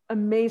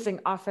 Amazing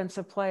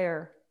offensive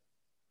player.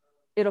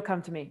 It'll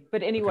come to me.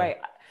 But anyway,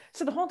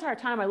 So the whole entire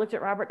time I looked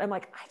at Robert, I'm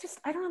like,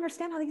 I don't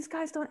understand how these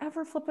guys don't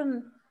ever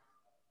flipping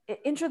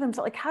injure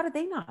themselves. Like, how did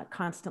they not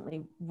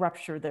constantly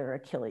rupture their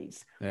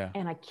Achilles? Yeah.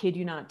 And I kid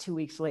you not, 2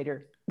 weeks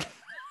later,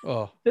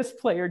 this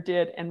player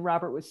did. And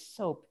Robert was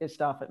so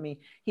pissed off at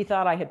me. He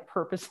thought I had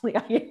purposely,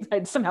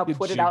 I'd somehow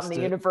put it out in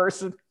the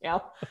universe. And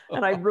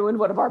I ruined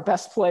one of our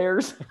best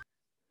players.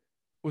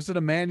 Was it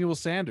Emmanuel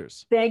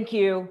Sanders? Thank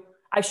you.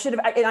 I should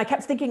have. And I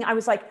kept thinking, I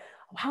was like,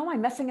 how am I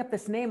messing up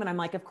this name? And I'm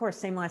like, of course,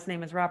 same last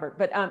name as Robert.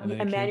 But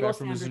Emmanuel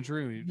Sanders. His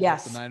injury,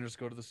 yes, the Niners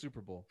go to the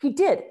Super Bowl. He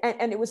did,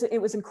 and it was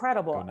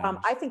incredible.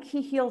 I think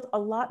he healed a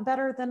lot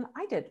better than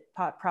I did,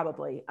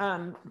 probably.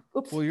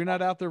 Oops. Well, you're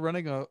not out there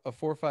running a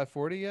 4.5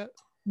 40 yet?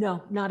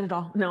 No, not at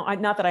all. No,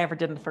 not that I ever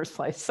did in the first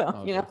place. So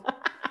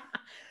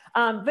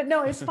but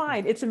no, it's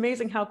fine. It's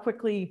amazing how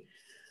quickly.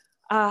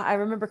 I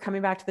remember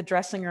coming back to the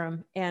dressing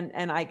room,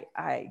 and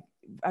I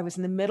was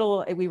in the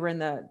middle. We were in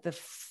the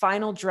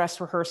final dress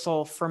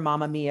rehearsal for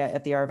Mamma Mia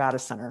at the Arvada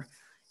Center.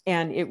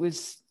 And it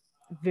was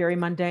very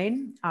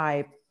mundane.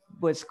 I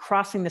was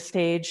crossing the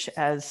stage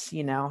as,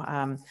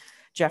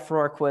 Jeff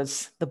Rourke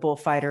was the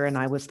bullfighter and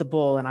I was the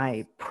bull. And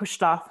I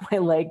pushed off my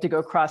leg to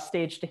go cross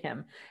stage to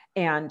him.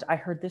 And I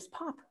heard this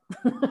pop.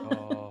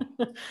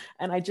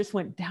 And I just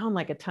went down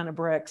like a ton of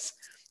bricks.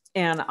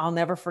 And I'll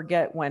never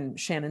forget when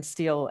Shannon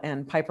Steele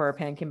and Piper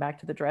Arpan came back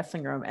to the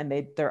dressing room, and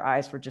their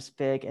eyes were just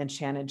big. And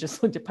Shannon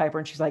just looked at Piper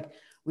and she's like,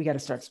 we got to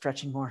start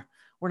stretching more.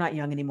 We're not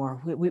young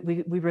anymore.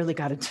 We really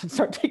got to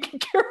start taking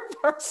care of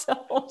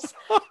ourselves.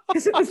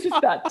 Because it was just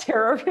that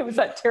terror. It was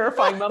that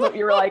terrifying moment.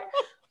 You were like,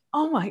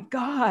 oh my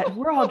God,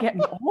 we're all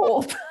getting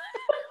old.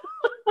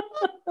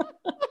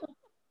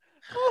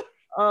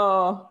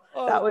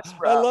 That was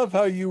rough. I love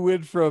how you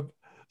went from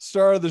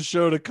star of the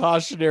show to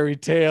cautionary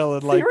tale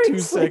in like Seriously? 2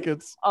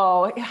 seconds.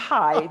 Oh,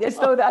 hi. As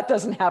though that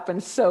doesn't happen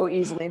so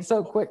easily and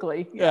so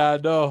quickly. Yeah,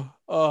 no.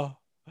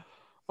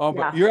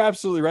 But you're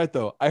absolutely right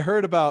though. I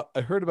heard about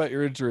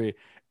your injury,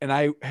 and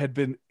I had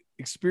been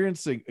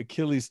experiencing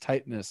Achilles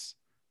tightness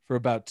for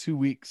about 2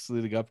 weeks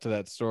leading up to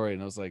that story.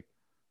 And I was like,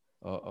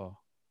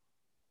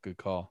 good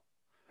call.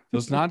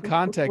 Those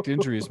non-contact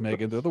injuries,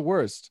 Megan, they're the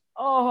worst.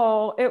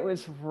 Oh, it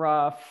was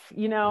rough,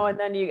 and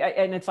then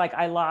and it's like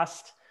I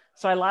lost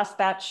So I lost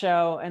that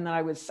show, and then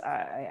I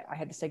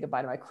had to say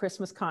goodbye to my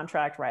Christmas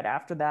contract right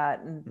after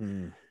that.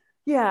 And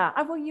yeah,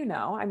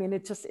 well, I mean,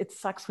 it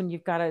sucks when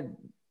you've got to,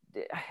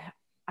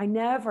 I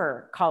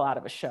never call out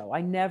of a show.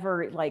 I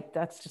never, like,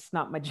 that's just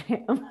not my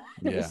jam.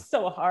 It was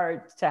so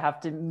hard to have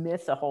to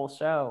miss a whole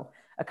show,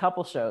 a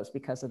couple shows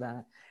because of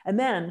that. And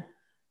then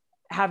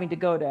having to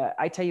go to,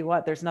 I tell you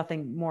what, there's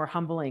nothing more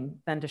humbling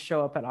than to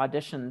show up at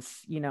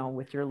auditions,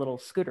 with your little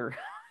scooter.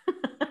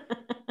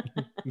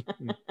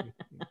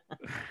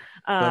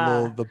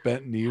 The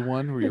bent knee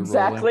one where you're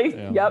exactly.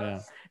 rolling. Yep. Yeah.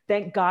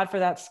 Thank God for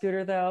that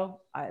scooter, though.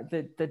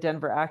 The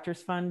Denver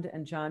Actors Fund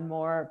and John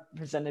Moore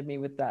presented me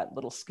with that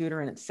little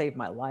scooter, and it saved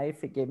my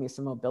life. It gave me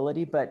some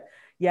mobility. But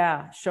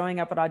yeah, showing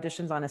up at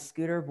auditions on a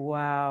scooter,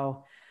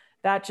 wow,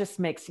 that just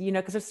makes,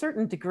 because a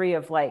certain degree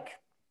of like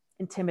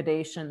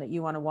intimidation that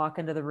you want to walk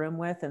into the room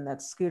with, and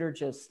that scooter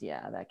just,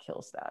 that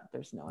kills that.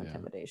 There's no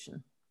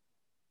intimidation.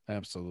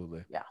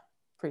 Absolutely. Yeah,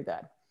 pretty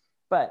bad.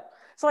 But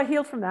so I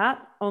healed from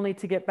that, only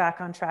to get back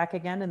on track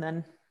again, and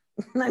then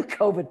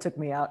COVID took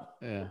me out.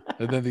 Yeah,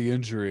 and then the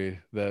injury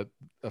that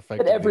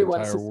affected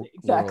everyone. The entire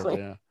exactly. world.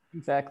 Yeah,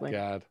 exactly.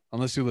 God,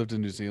 unless you lived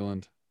in New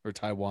Zealand or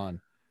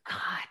Taiwan. God,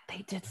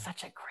 they did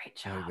such a great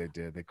job. Yeah, they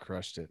did. They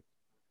crushed it.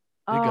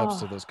 Big ups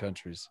to those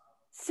countries.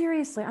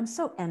 Seriously, I'm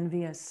so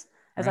envious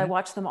as I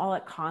watch them all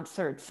at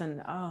concerts,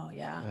 and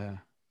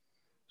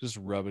just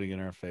rubbing it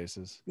in our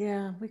faces.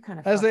 Yeah, we kind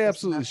of as they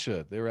absolutely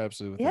should. They were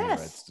absolutely within their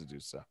rights to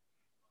do so.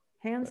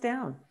 Hands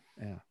down.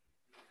 Yeah.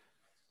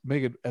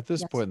 Megan, at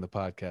this point in the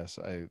podcast,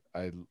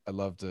 I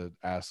love to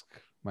ask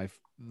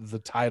the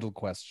title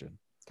question.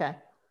 Okay.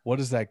 What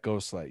is that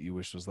ghost light you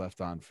wish was left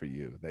on for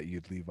you that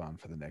you'd leave on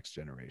for the next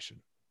generation?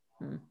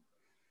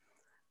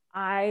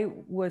 I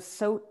was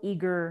so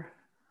eager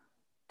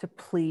to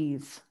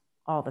please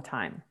all the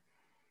time.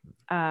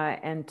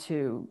 And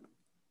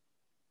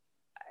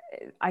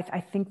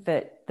I think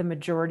that the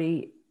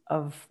majority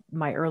of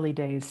my early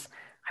days,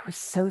 I was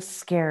so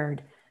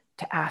scared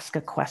to ask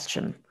a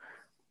question.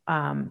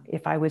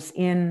 If I was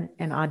in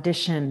an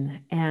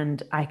audition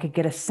and I could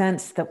get a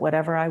sense that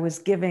whatever I was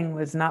giving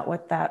was not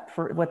what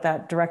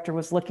that director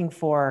was looking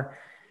for,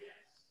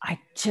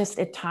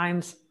 at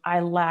times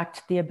I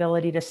lacked the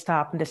ability to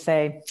stop and to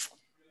say,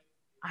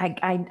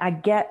 I'm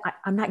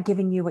not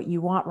giving you what you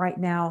want right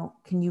now.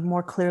 Can you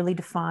more clearly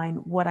define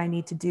what I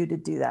need to do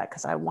that?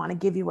 Because I want to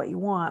give you what you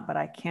want, but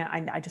I can't,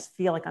 I just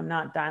feel like I'm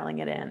not dialing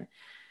it in.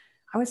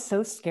 I was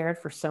so scared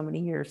for so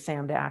many years,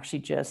 Sam, to actually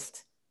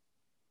just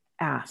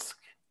ask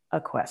a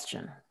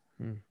question.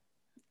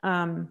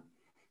 And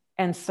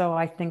so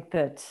I think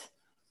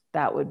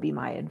that would be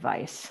my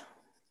advice.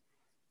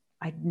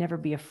 I'd never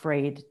be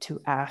afraid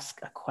to ask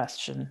a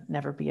question,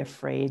 never be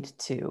afraid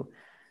to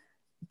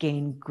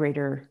gain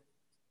greater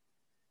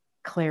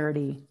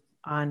clarity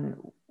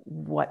on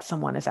what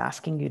someone is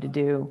asking you to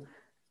do,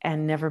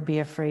 and never be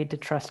afraid to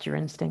trust your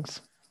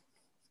instincts.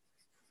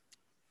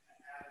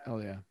 Oh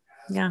yeah.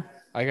 Yeah.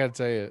 I got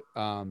to tell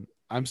you,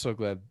 I'm so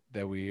glad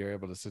that we are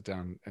able to sit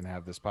down and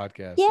have this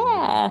podcast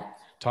and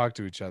talk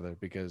to each other,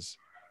 because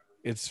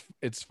it's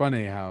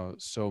funny how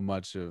so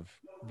much of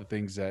the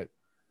things that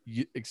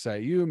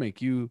excite you,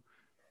 make you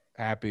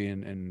happy,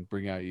 and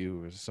bring out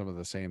you are some of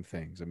the same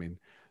things. I mean,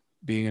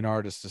 being an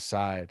artist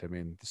aside, I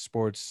mean, the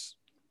sports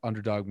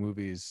underdog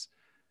movies,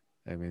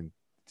 I mean,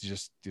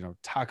 just,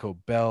 Taco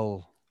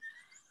Bell,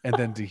 and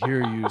then to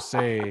hear you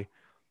say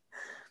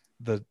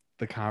the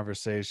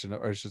conversation,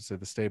 or I should say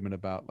the statement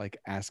about like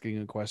asking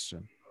a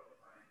question.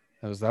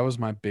 That was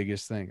my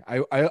biggest thing.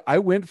 I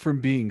went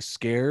from being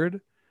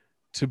scared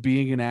to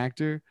being an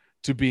actor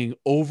to being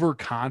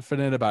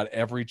overconfident about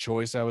every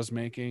choice I was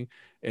making,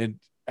 and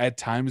at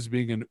times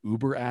being an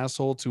uber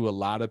asshole to a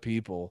lot of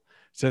people,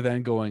 to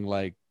then going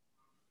like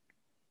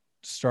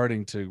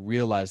starting to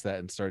realize that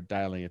and start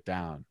dialing it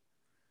down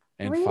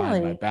and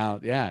find my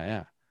balance.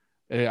 Yeah.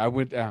 I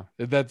went,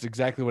 that's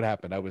exactly what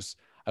happened.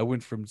 I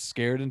went from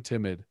scared and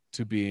timid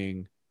to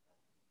being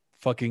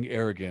fucking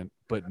arrogant,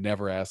 but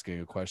never asking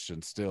a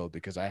question still,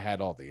 because I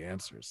had all the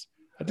answers.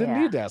 I didn't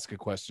need to ask a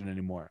question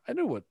anymore. I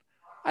know what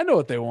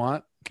they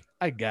want.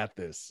 I got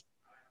this.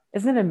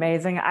 Isn't it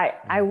amazing?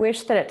 I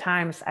wish that at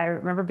times, I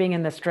remember being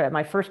in this,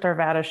 my first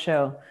Arvada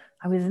show,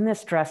 I was in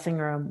this dressing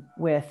room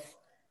with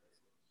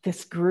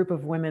this group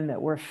of women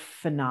that were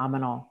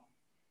phenomenal,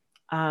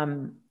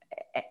 and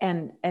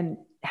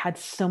had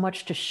so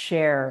much to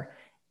share.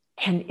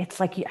 And it's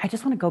like, I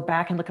just want to go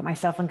back and look at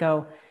myself and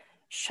go,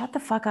 shut the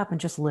fuck up and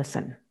just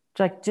listen.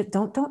 Like, just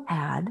don't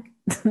add,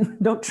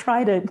 don't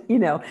try to,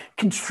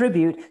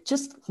 contribute.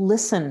 Just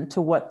listen to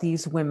what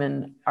these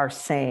women are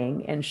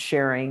saying and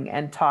sharing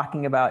and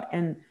talking about,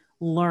 and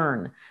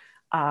learn.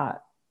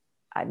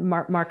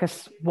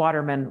 Marcus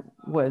Waterman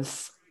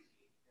was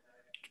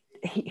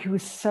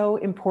so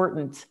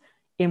important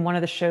in one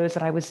of the shows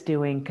that I was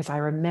doing, because I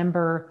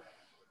remember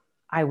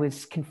I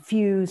was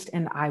confused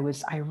and I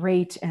was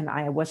irate and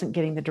I wasn't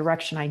getting the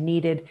direction I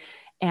needed.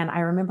 And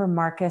I remember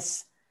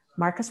Marcus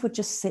would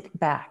just sit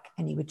back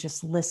and he would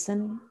just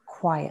listen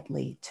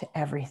quietly to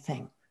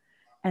everything.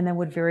 and then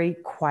would very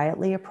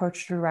quietly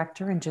approach the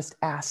director and just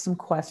ask some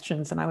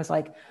questions. And I was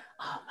like,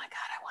 oh my God,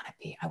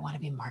 I want to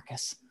be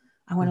Marcus.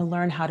 I want to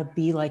learn how to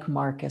be like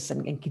Marcus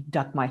and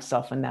conduct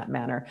myself in that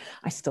manner.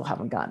 I still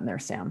haven't gotten there,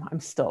 Sam. I'm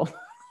still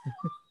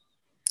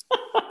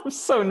I'm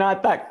so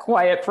not that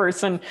quiet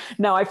person.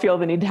 Now I feel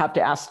the need to have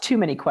to ask too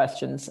many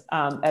questions,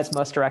 as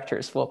most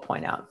directors will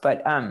point out.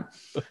 But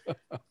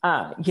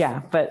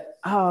yeah, but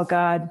oh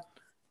God,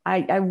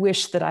 I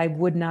wish that I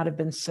would not have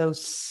been so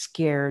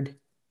scared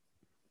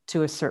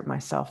to assert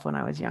myself when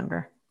I was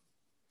younger.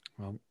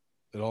 Well,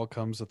 it all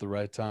comes at the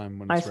right time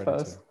when I it's ready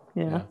suppose. to.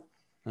 Yeah.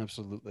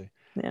 Absolutely.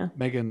 Yeah.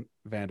 Megan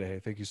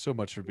Vandehay, thank you so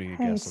much for being a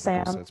Hey, guest of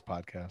Sam. the Ghost Lights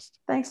podcast.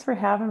 Thanks for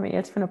having me.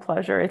 It's been a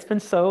pleasure. It's been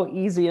so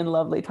easy and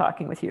lovely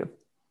talking with you.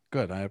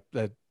 Good.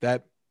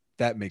 That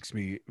makes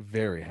me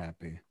very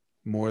happy.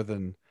 More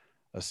than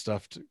a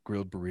stuffed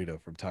grilled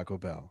burrito from Taco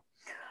Bell.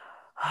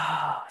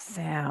 Oh,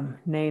 Sam,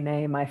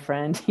 nay, my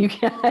friend. You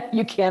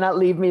cannot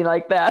leave me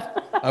like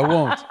that. I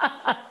won't.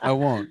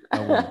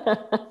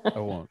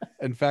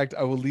 In fact,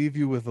 I will leave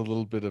you with a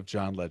little bit of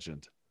John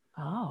Legend.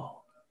 Oh.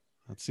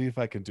 Let's see if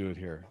I can do it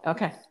here.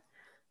 Okay.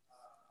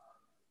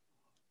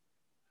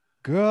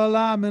 Girl,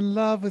 I'm in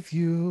love with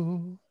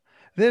you.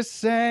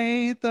 This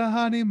ain't the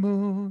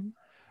honeymoon.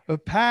 We're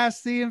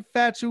past the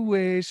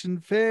infatuation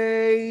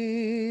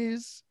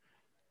phase.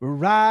 We're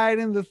right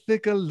in the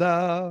thick of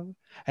love.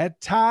 At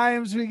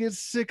times we get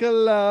sick of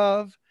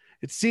love.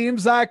 It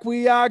seems like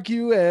we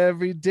argue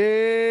every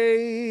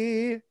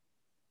day.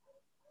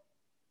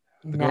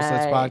 The Ghost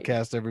Lights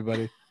podcast,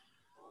 everybody.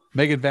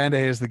 Megan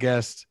Vandehay is the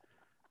guest.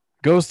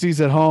 Ghosties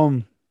at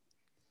home,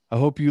 I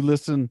hope you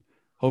listen.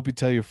 Hope you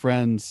tell your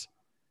friends.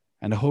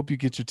 And I hope you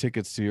get your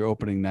tickets to your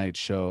opening night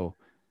show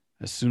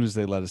as soon as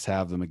they let us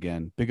have them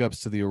again. Big ups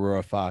to the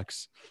Aurora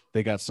Fox.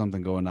 They got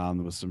something going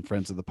on with some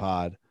friends of the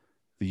pod,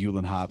 the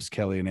Yulin Hops,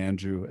 Kelly and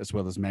Andrew, as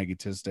well as Maggie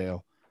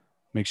Tisdale.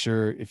 Make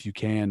sure if you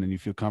can and you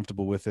feel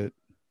comfortable with it,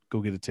 go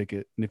get a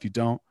ticket. And if you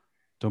don't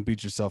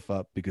beat yourself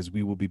up because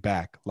we will be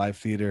back. Live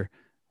theater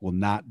will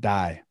not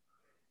die.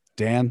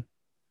 Dan,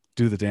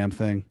 do the damn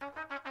thing.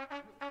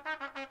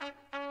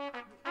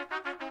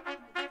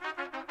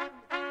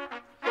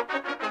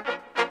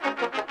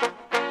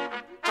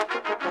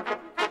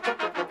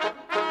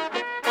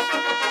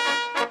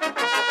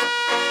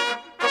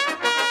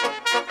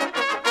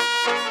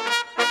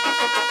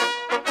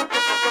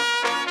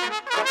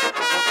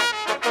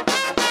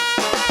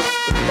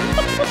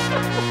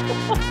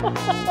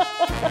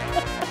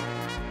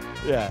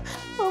 Yeah.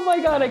 Oh my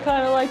God, I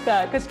kind of like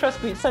that. Because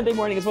trust me, Sunday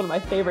morning is one of my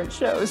favorite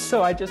shows.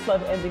 So I just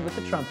love ending with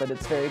the trumpet.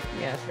 It's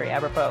very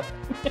apropos.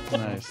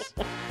 Nice.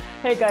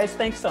 Hey guys,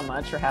 thanks so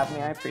much for having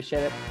me. I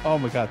appreciate it. Oh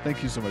my God,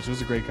 thank you so much. It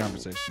was a great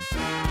conversation.